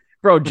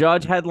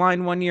Judge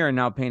headline one year, and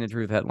now Painted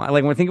Truth headline.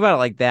 Like when I think about it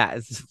like that,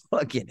 it's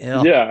fucking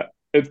ill. Yeah.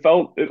 it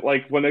felt it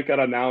like when it got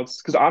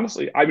announced, because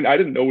honestly, I mean, I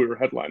didn't know we were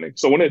headlining.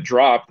 So when it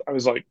dropped, I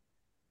was like,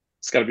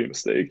 it's got to be a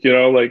mistake, you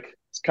know? Like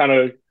it's kind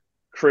of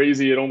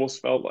crazy. It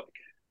almost felt like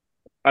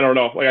I don't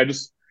know. Like I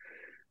just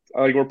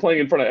like we're playing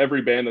in front of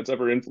every band that's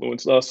ever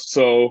influenced us.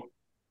 So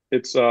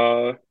it's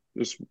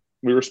just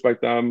we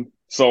respect them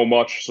so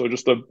much. So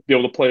just to be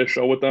able to play a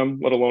show with them,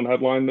 let alone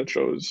headline, that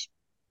show is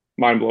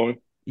mind blowing.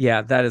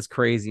 Yeah, that is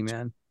crazy,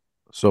 man.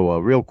 So,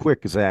 real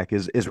quick, Zach,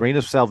 is Reign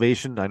of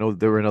Salvation? I know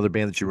there were another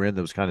band that you were in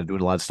that was kind of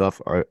doing a lot of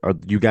stuff. Are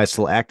you guys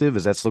still active?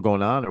 Is that still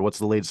going on, or what's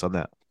the latest on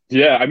that?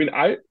 Yeah, I mean,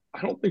 I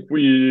don't think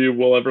we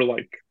will ever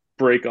like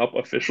break up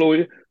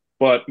officially,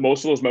 but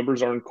most of those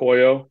members are in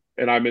Koyo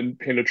and I'm in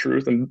Pain of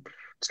Truth, and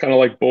it's kind of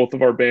like both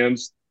of our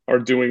bands are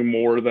doing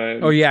more Oh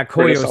than yeah,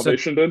 Reign of Koyo is such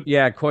Salvation did.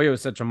 yeah, Koyo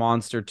is such a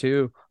monster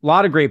too. A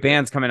lot of great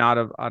bands coming out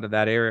of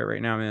that area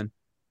right now, man.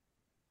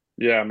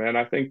 Yeah, man.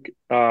 I think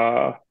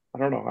I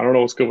don't know. I don't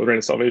know what's good with Reign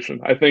of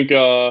Salvation. I think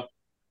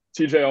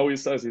TJ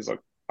always says he's like,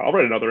 I'll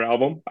write another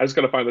album. I just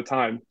gotta find the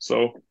time.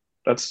 So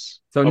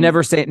that's So I'm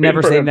never say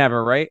waiting for him.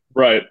 never, right?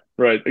 Right,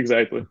 right,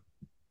 exactly.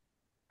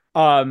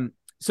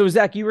 So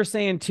Zach, you were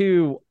saying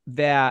too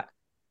that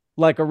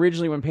like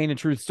originally when Pain of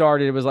Truth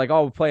started, it was like,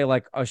 oh, we'll play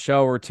like a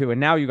show or two, and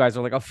now you guys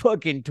are like a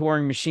fucking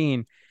touring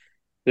machine.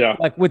 Yeah.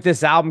 Like with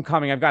this album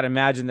coming, I've got to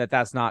imagine that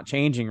that's not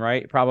changing,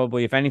 right?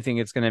 Probably, if anything,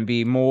 it's going to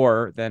be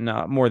more than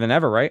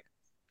ever, right?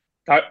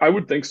 I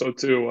would think so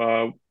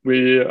too.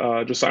 We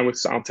just signed with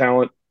Sound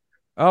Talent.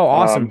 Oh,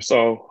 awesome!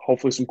 So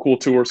hopefully some cool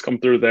tours come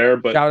through there.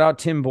 But Shout out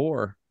Tim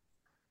Bohr.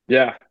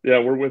 yeah,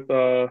 we're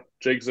with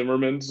Jake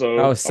Zimmerman, Oh, so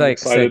I'm sick,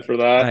 excited sick, for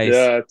that. nice.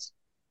 Yeah,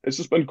 it's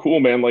just been cool,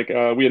 man. Like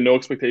we had no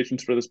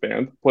expectations for this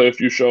band, play a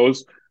few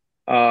shows.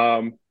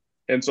 Um,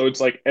 and so it's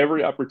like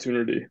every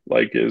opportunity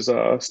like is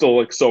still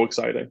like so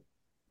exciting.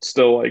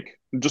 Still like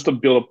just to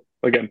be able to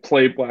again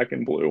play Black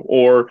and Blue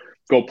or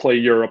go play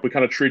Europe. We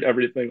kind of treat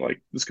everything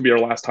like this could be our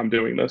last time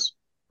doing this.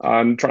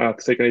 And try not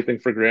to take anything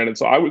for granted.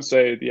 So I would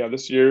say, yeah,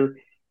 this year,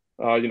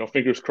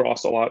 fingers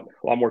crossed, a lot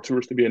more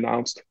tours to be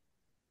announced.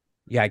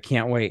 Yeah, I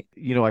can't wait.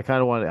 I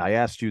kind of wanted. I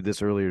asked you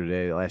this earlier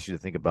today. I asked you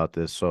to think about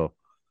this. So,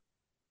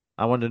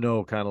 I wanted to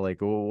know kind of like,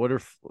 well, what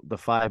are the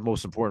five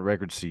most important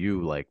records to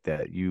you, like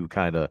that you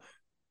kind of,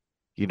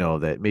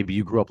 that maybe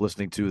you grew up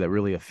listening to that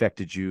really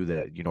affected you,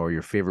 that, are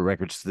your favorite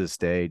records to this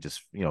day?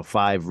 Just,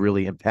 five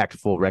really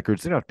impactful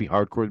records. They don't have to be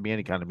hardcore, to be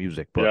any kind of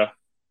music, but Yeah.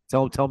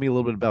 tell me a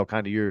little bit about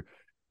kind of your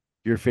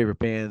favorite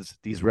bands,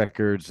 these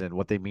records, and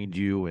what they mean to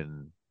you,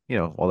 and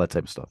all that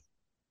type of stuff.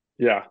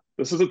 Yeah,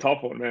 this is a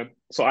tough one, man.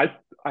 So I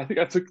think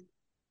I took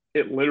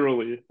it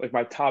literally like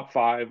my top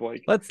five.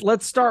 Like,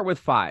 Let's start with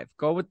five.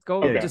 Go with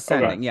okay,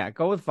 descending. okay, Yeah,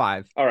 go with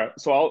five. all right.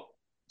 So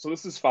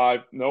this is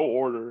five, no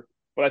order,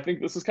 but I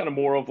think this is kind of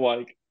more of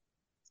like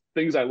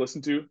things I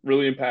listened to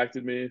really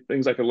impacted me,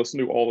 things I could listen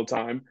to all the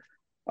time.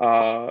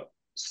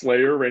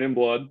 Slayer, Rain and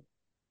Blood,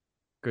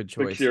 Good The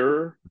choice.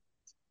 Cure,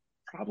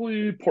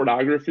 probably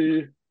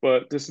Pornography,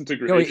 but Yo,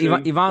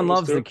 Disintegration. Yvonne Those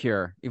loves two. The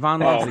Cure. Yvonne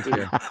loves Oh, The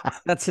dude. Cure.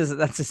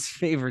 That's his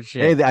favorite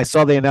shit. Hey, I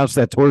saw they announced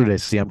that tour today.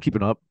 See, I'm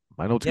keeping up.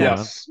 I know what's going on.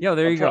 Yes. Yo,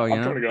 there you go.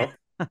 I'm trying to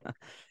go.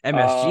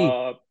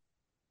 MSG.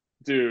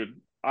 Dude,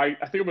 I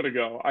think I'm gonna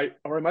go. I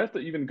might have to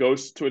even go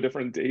to a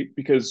different date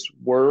because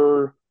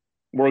we're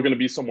gonna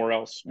be somewhere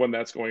else when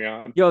that's going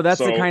on. Yo, that's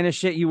the So, kind of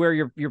shit you wear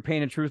your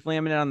Pain of Truth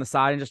laminate on the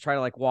side and just try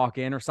to like walk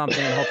in or something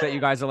and hope that you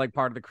guys are like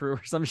part of the crew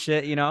or some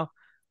shit,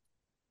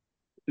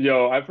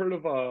 yo, I've heard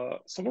of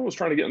someone was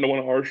trying to get into one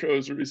of our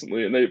shows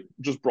recently and they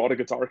just brought a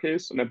guitar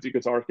case, an empty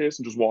guitar case,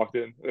 and just walked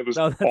in. It was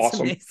No, that's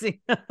awesome. amazing.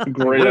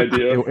 Great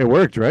idea. It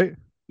worked, right?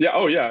 Yeah,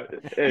 oh yeah.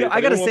 Hey, Yo, if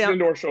I gotta anyone wants say, to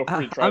into our show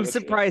free, try I'm that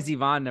shit. surprised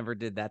Yvonne never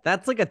did that.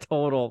 That's like a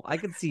total. I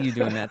could see you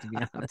doing that, to be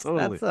honest.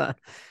 Totally.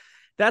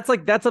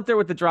 That's up there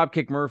with the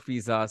Dropkick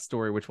Murphys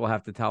story, which we'll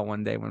have to tell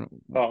one day when.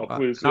 Oh,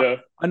 please, enough,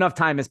 yeah. enough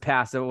time has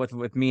passed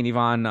with me and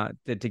Yvonne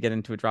to get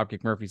into a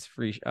Dropkick Murphys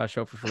free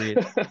show for free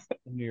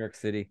in New York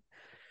City.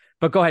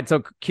 But go ahead.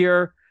 So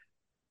Cure,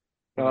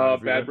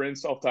 Bad Brain,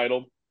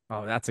 self-titled.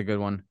 oh, that's a good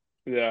one.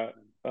 Yeah.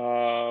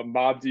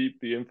 Mobb Deep,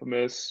 the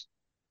infamous,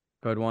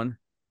 Good one.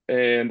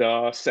 and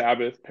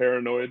Sabbath,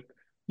 Paranoid.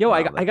 Yo,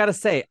 Wow, I gotta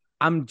say,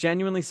 I'm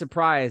genuinely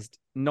surprised.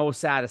 No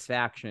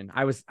Satisfaction.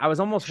 I was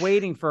almost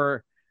waiting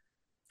for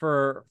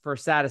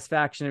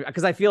Satisfaction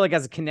because I feel like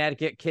as a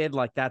Connecticut kid,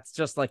 like that's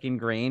just like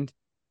ingrained.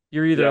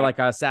 You're either Yeah. like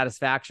a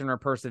Satisfaction or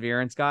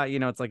Perseverance guy.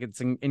 It's like it's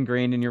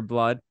ingrained in your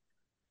blood.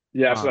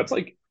 Yeah, so that's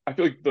like I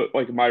feel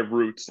like my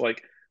roots,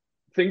 like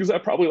things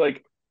that probably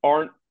like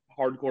aren't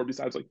hardcore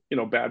besides like,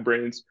 Bad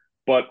Brains,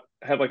 but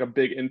had like a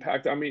big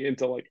impact on me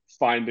into like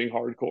finding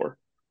hardcore.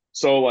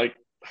 So like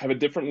I have a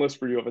different list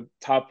for you of a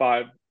top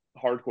five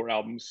hardcore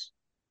albums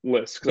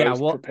list because I Yeah,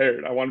 was well,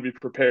 prepared. I want to be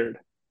prepared.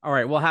 all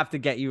right, we'll have to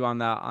get you on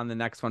the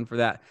next one for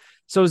that.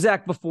 So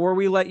Zach, before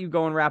we let you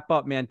go and wrap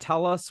up, man,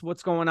 tell us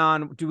what's going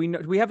on. Do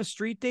we have a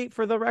street date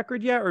for the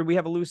record yet, or do we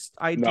have a loose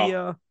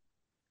idea?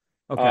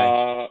 No.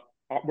 Okay.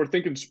 We're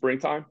thinking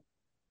springtime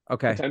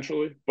Okay.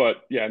 potentially, but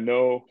yeah,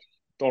 no,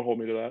 don't hold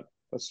me to that.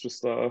 That's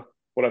just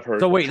what I've heard.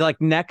 So wait, like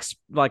next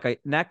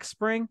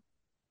spring?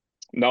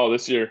 No,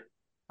 this year.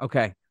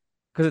 Okay.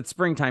 Because it's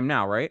springtime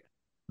now, right?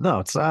 No,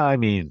 it's I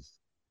mean,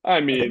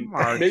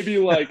 March. maybe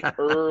like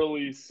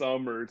early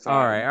summertime.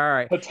 All right, all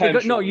right. Yeah,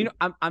 no, Potentially.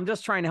 I'm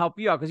just trying to help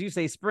you out because you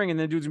say spring, and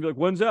then dudes gonna be like,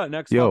 "When's that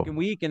next yo, fucking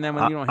week?" And then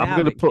when you don't I'm have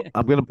gonna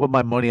it, put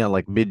my money on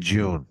like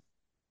mid-June.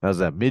 How's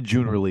that?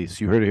 Mid-June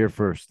release. You heard it here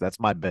first. That's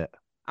my bet.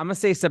 I'm gonna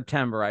say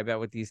September. I bet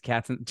with these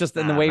cats, and just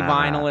in the Nah, way nah,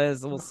 nah. vinyl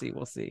is, we'll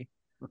see.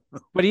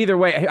 But either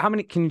way, how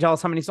many? Can you tell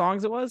us how many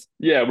songs it was?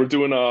 Yeah, we're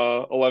doing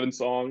 11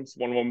 songs.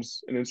 One of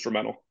them's an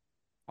instrumental.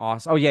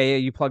 Awesome. Oh yeah,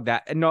 you plugged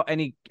that. And no,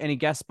 any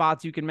guest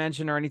spots you can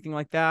mention or anything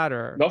like that,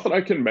 or Nothing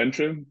I can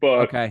mention,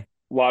 but okay.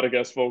 a lot of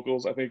guest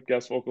vocals. I think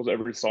guest vocals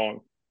every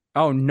song.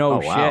 Oh no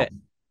Oh wow. shit.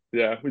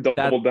 Yeah, we That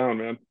doubled down,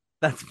 man.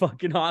 that's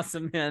fucking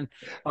awesome, man.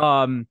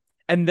 And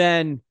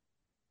then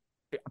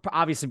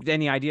obviously,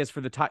 any ideas for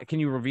the title? Can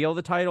you reveal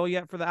the title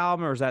yet for the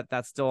album, or is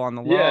that's still on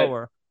the Yeah, low?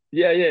 Or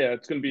yeah.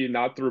 It's gonna be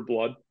Not Through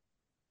Blood.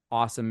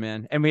 awesome,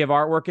 man. And we have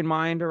artwork in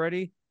mind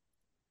already.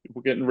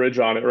 We're getting Ridge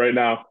on it right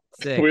now.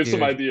 Sick, We have dude.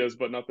 some ideas,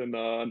 but nothing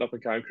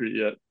concrete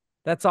yet.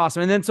 That's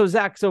awesome. And then so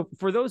Zach, so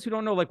for those who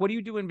don't know, like, what do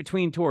you do in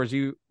between tours?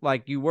 You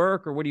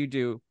work, or what do you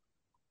do?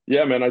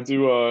 Yeah, man, I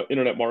do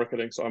internet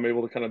marketing, so I'm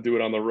able to kind of do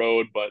it on the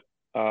road, but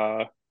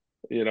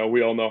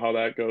we all know how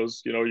that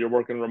goes. You're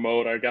working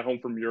remote. I got home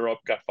from Europe,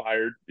 got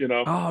fired,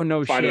 Oh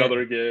no find shit.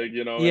 another gig,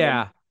 and then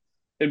Yeah.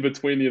 in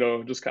between,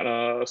 just kind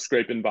of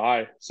scraping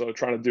by. So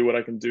trying to do what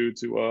I can do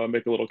to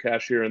make a little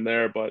cash here and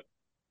there, but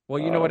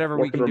Well, whatever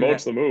we working can do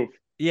remote's the move.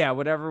 yeah,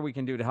 whatever we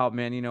can do to help,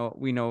 man.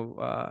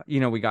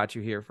 We got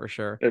you here for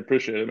sure. I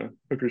appreciate it, man.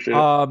 I appreciate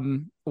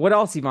it. What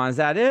else, Yvonne? Is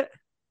that it?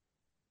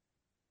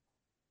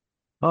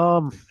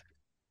 Um,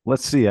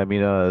 let's see. I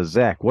mean,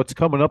 Zach, what's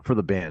coming up for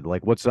the band?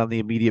 Like, what's on the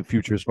immediate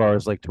future as far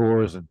as like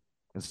tours and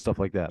stuff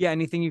like that? Yeah,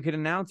 anything you could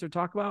announce or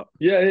talk about?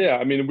 Yeah.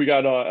 I mean, we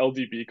got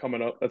LDB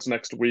coming up. That's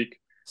next week.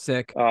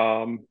 Sick.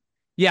 Um,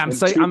 Yeah, and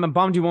two- I'm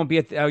bummed you won't be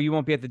at the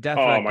Death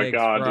Oh Threat my gigs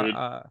God,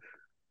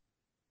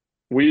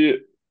 for,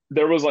 dude.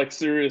 There was like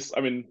serious.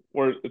 I mean,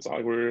 it's not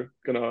like we're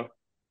gonna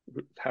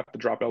have to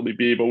drop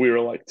LDB, but we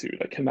were like, dude,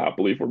 I cannot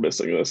believe we're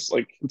missing this.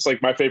 Like, it's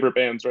like my favorite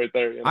bands right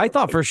there. I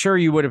thought It's for sure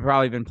you would have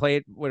probably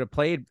played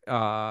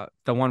the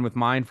one with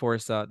Mind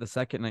Force the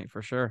second night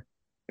for sure.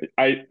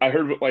 I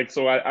heard like,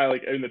 so I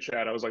like in the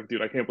chat, I was like,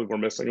 dude, I can't believe we're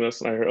missing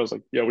this. And I was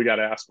like, yeah, we got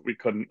to ask, but we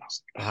couldn't. I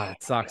was like,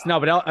 It sucks. No,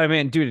 but I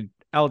mean, dude,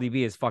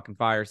 LDB is fucking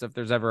fire. So if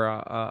there's ever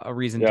a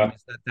reason to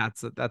miss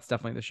that's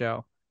definitely the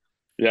show.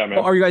 Yeah, man.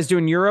 Are you guys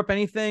doing Europe?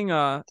 Anything?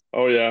 Oh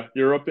yeah,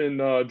 Europe in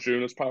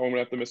June is probably when we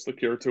have to miss the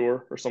Cure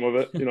tour or some of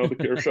it. The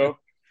Cure show.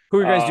 Who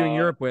are you guys doing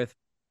Europe with?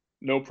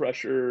 No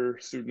Pressure,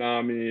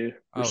 Tsunami,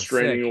 Oh,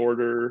 Restraining sick.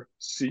 Order,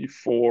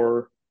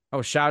 C4.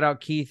 Oh, shout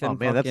out Keith and Oh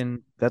man,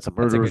 fucking. that's a a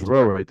murderer's good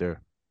row tour. right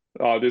there.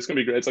 Oh, dude, it's gonna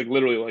be great. It's like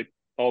literally like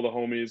all the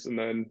homies, and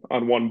then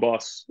on one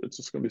bus. It's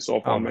just gonna be so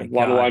Oh fun, my man. A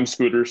lot of God. Lime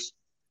scooters.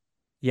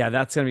 Yeah,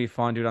 that's gonna be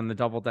fun, dude. On the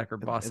double decker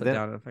bus And then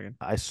down to fucking.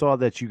 I saw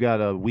that you got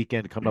a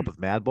weekend coming up with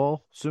Madball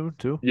soon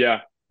too.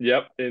 Yeah,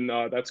 yep. And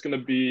that's gonna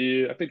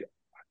be, I think,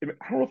 I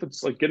don't know if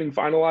it's like getting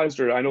finalized,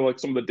 or I know like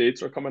some of the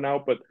dates are coming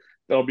out, but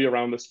that'll be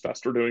around this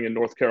fest we're doing in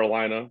North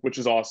Carolina, which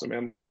is awesome,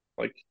 man.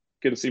 Like,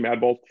 get to see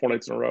Madball 4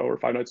 nights in a row or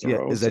 5 nights in a Yeah,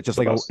 row. is that It's just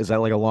the like best. is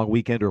that like a long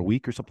weekend or a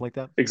week or something like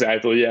that?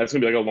 Exactly. Yeah, it's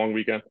gonna be like a long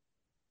weekend.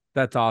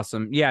 That's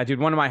awesome. Yeah, dude.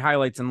 One of my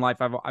highlights in life,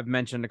 I've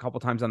mentioned a couple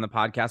times on the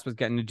podcast, was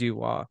getting to do.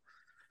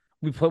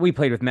 We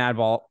played with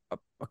Madball,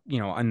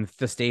 in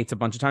the States a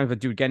bunch of times, but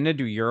dude, getting to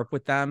do Europe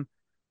with them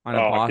on a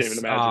Oh, I bus. can't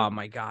even imagine. Oh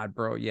my God,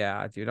 bro.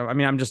 Yeah, dude. I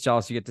mean, I'm just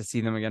jealous you get to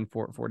see them again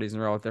 4 days in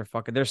a row. They're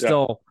Yeah.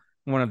 still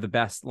one of the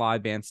best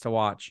live bands to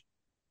watch.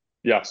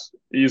 Yes,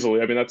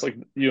 easily. I mean, that's like,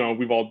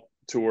 we've all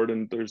toured,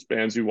 and there's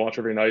bands you watch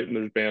every night, and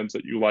there's bands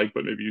that you like,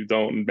 but maybe you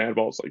don't. And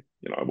Madball's like,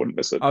 I wouldn't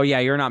miss it. Oh yeah,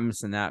 you're not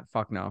missing that.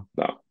 Fuck no.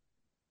 No.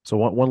 So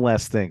one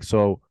last thing.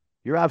 So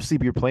you're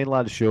playing a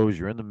lot of shows.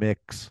 You're in the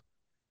mix.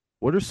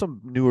 What are some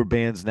newer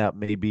bands that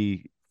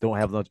maybe don't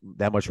have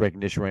that much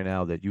recognition right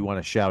now that you want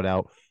to shout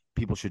out?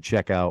 People should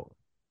check out.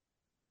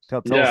 Tell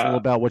us a Yeah. little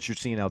about what you're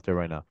seeing out there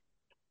right now.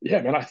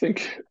 Yeah, man, I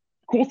think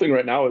cool thing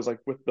right now is like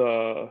with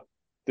the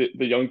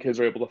young kids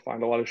are able to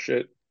find a lot of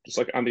shit just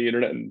like on the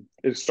internet, and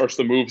it starts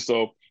to move.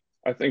 So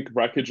I think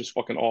Wreckage is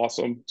fucking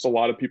awesome. It's a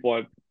lot of people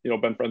I've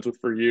been friends with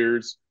for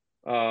years.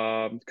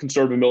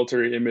 Conservative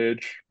Military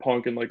Image,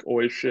 punk, and like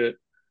Oi shit.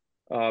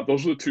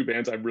 Those are the two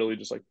bands I really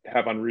just like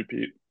have on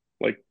repeat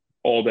like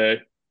all day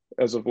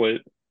as of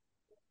late.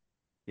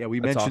 Yeah, we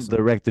That's mentioned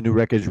awesome. the new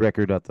Wreckage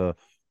record at the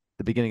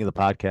beginning of the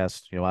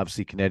podcast.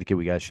 Obviously Connecticut,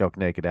 we got to shout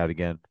Connecticut out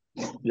again.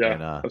 Yeah,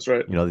 And that's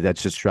right.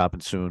 that's just dropping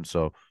soon.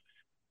 So,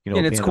 And a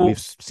it's band that cool. we've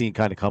seen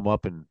kind of come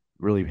up, and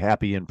really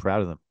happy and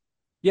proud of them.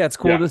 Yeah, it's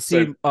cool Yeah, to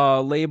see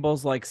same.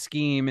 labels like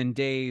Scheme and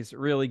Days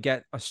really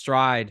get a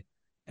stride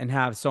and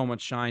have so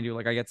much shine, dude.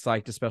 Like, I get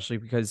psyched, especially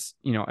because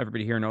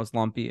everybody here knows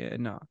Lumpy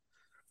and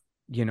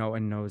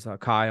and knows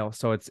Kyle.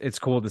 So it's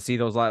cool to see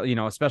those,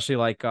 especially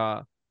like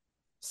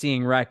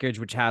seeing Wreckage,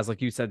 which has,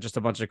 like you said, just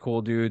a bunch of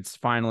cool dudes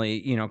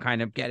finally,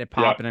 kind of get it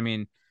popping. I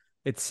mean,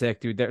 it's sick,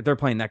 dude. They're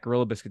playing that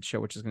Gorilla Biscuit show,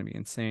 which is going to be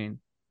insane.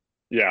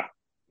 Yeah.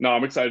 No,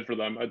 I'm excited for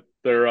them.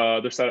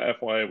 Their set at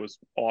FYA was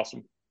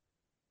awesome.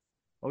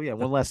 Oh yeah,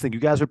 one last thing. You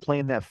guys are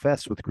playing that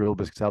fest with Grill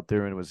Biscuits out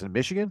there, and it was in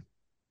Michigan.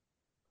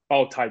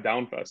 Oh, Tie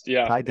Down Fest,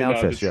 yeah, Tie Down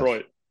in Fest,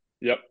 Detroit.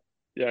 yes.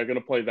 Yep, yeah,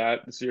 gonna play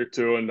that this year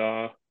too, and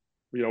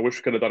wish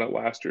we could have done it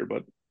last year,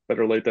 but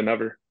better late than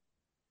never.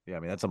 Yeah, I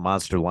mean that's a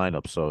monster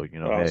lineup. So hey.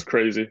 It's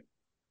crazy.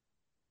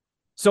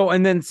 So,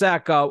 and then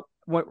Zach,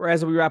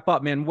 as we wrap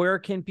up, man, where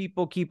can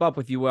people keep up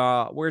with you?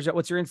 What's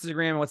your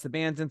Instagram? What's the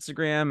band's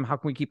Instagram? How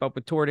can we keep up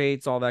with tour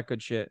dates? All that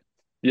good shit.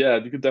 Yeah,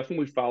 you could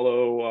definitely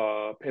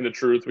follow Pain of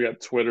Truth. We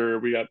got Twitter,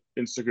 we got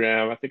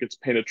Instagram. I think it's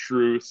Pain of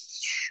Truth.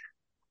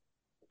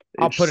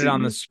 I'll put it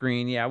on the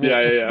screen. Yeah.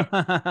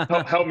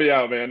 Yeah. Help me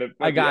out, man.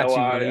 I got you,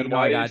 buddy. You know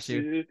I got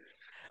you.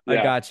 Yeah.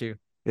 I got you.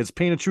 It's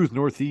Pain of Truth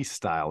Northeast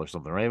style or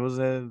something, right? Was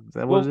that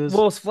what it is?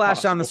 We'll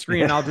flash on the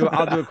screen. I'll do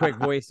a quick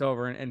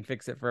voiceover and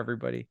fix it for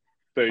everybody.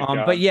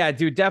 But yeah,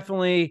 dude,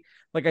 definitely.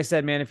 Like I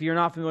said, man, if you're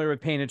not familiar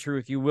with Pain of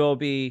Truth, you will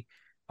be.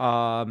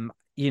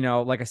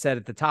 Like I said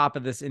at the top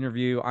of this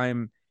interview,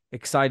 I'm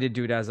excited,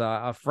 dude, as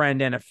a friend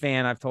and a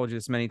fan. I've told you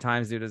this many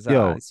times, dude.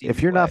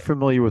 If you're not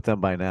familiar with them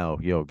by now,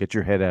 get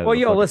your head out.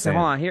 Well, listen,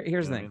 hold on.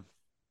 Here's the thing.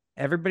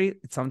 Everybody,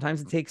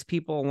 sometimes it takes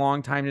people a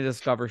long time to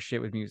discover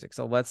shit with music.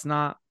 So let's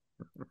not,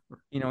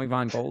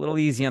 Ivan, go a little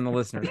easy on the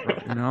listeners,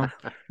 bro.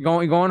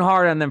 Going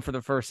hard on them for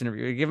the first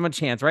interview. Give them a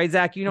chance, right,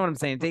 Zach? You know what I'm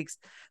saying?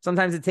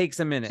 Sometimes it takes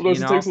a minute. So it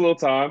takes a little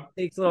time.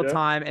 It takes a little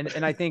time,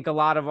 and I think a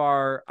lot of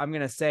our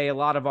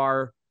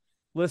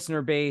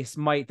listener base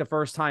the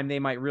first time they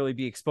might really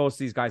be exposed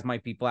to these guys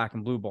might be Black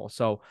and Blue Bowl.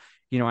 So,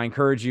 I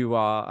encourage you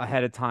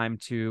ahead of time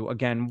to,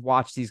 again,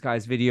 watch these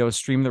guys' videos,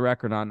 stream the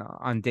record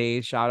on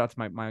Days. Shout out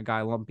to my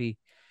guy Lumpy.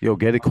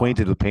 Get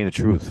acquainted with Pain of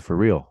Truth for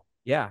real.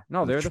 Yeah,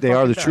 no, they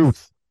are the best.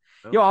 truth.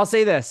 I'll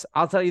say this.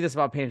 I'll tell you this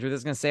about Pain of Truth. This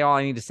is going to say all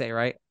I need to say,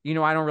 right? I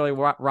don't really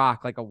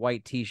rock like a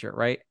white t-shirt,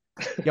 right?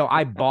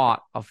 I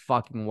bought a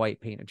fucking white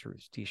Pain of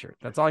Truth t-shirt.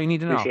 That's all you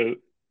need to know.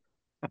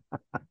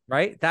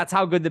 Right? That's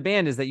how good the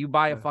band is, that you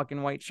buy a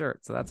fucking white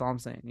shirt. So that's all I'm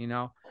saying,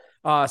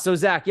 So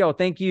Zach,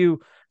 thank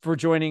you for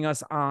joining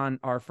us on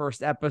our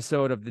first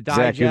episode of the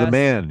Digest. Zach, you're the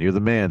man. You're the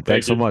man.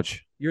 Thanks so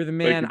much. You're the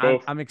man.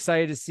 I'm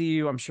excited to see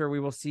you. I'm sure we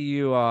will see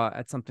you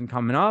at something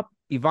coming up.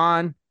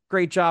 Ivan,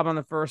 great job on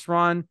the first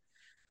run.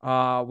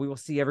 We will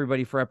see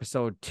everybody for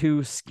episode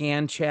 2,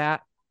 Scan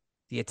Chat,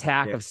 the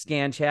attack of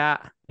Scan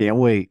Chat. Can't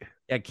wait.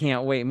 I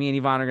can't wait. Me and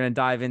Ivan are going to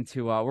dive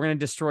into, we're going to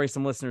destroy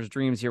some listeners'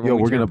 dreams here. We're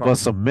going to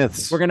bust some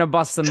myths. We're going to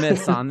bust some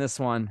myths on this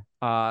one.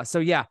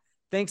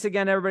 Thanks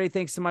again, everybody.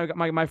 Thanks to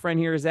my friend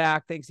here,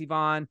 Zach. Thanks,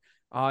 Ivan.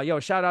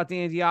 Shout out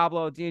Dan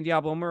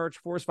Diablo merch,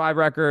 Force 5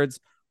 Records,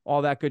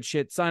 all that good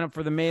shit. Sign up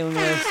for the mailing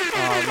list,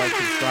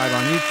 subscribe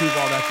on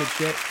YouTube, all that good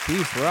shit.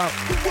 Peace. We're out.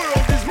 The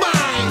world is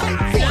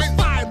mine. Force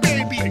 5,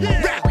 baby.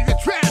 Rapping the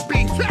trap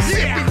beat.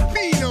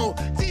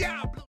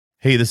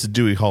 Hey, this is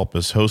Dewey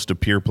Halpus, host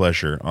of Pure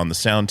Pleasure on the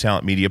Sound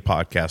Talent Media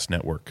Podcast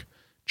Network.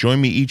 Join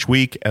me each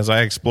week as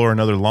I explore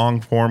another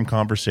long-form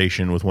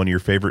conversation with one of your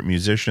favorite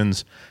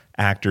musicians,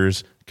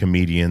 actors,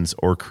 comedians,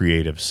 or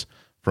creatives.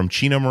 From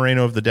Chino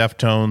Moreno of the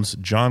Deftones,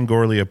 John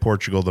Gorley of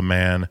Portugal the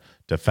Man,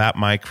 to Fat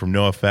Mike from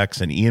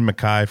NoFX and Ian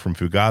MacKaye from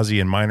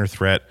Fugazi and Minor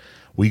Threat,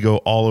 we go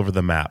all over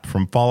the map.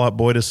 From Fall Out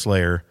Boy to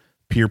Slayer,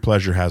 Pure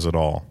Pleasure has it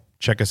all.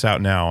 Check us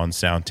out now on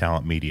Sound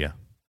Talent Media.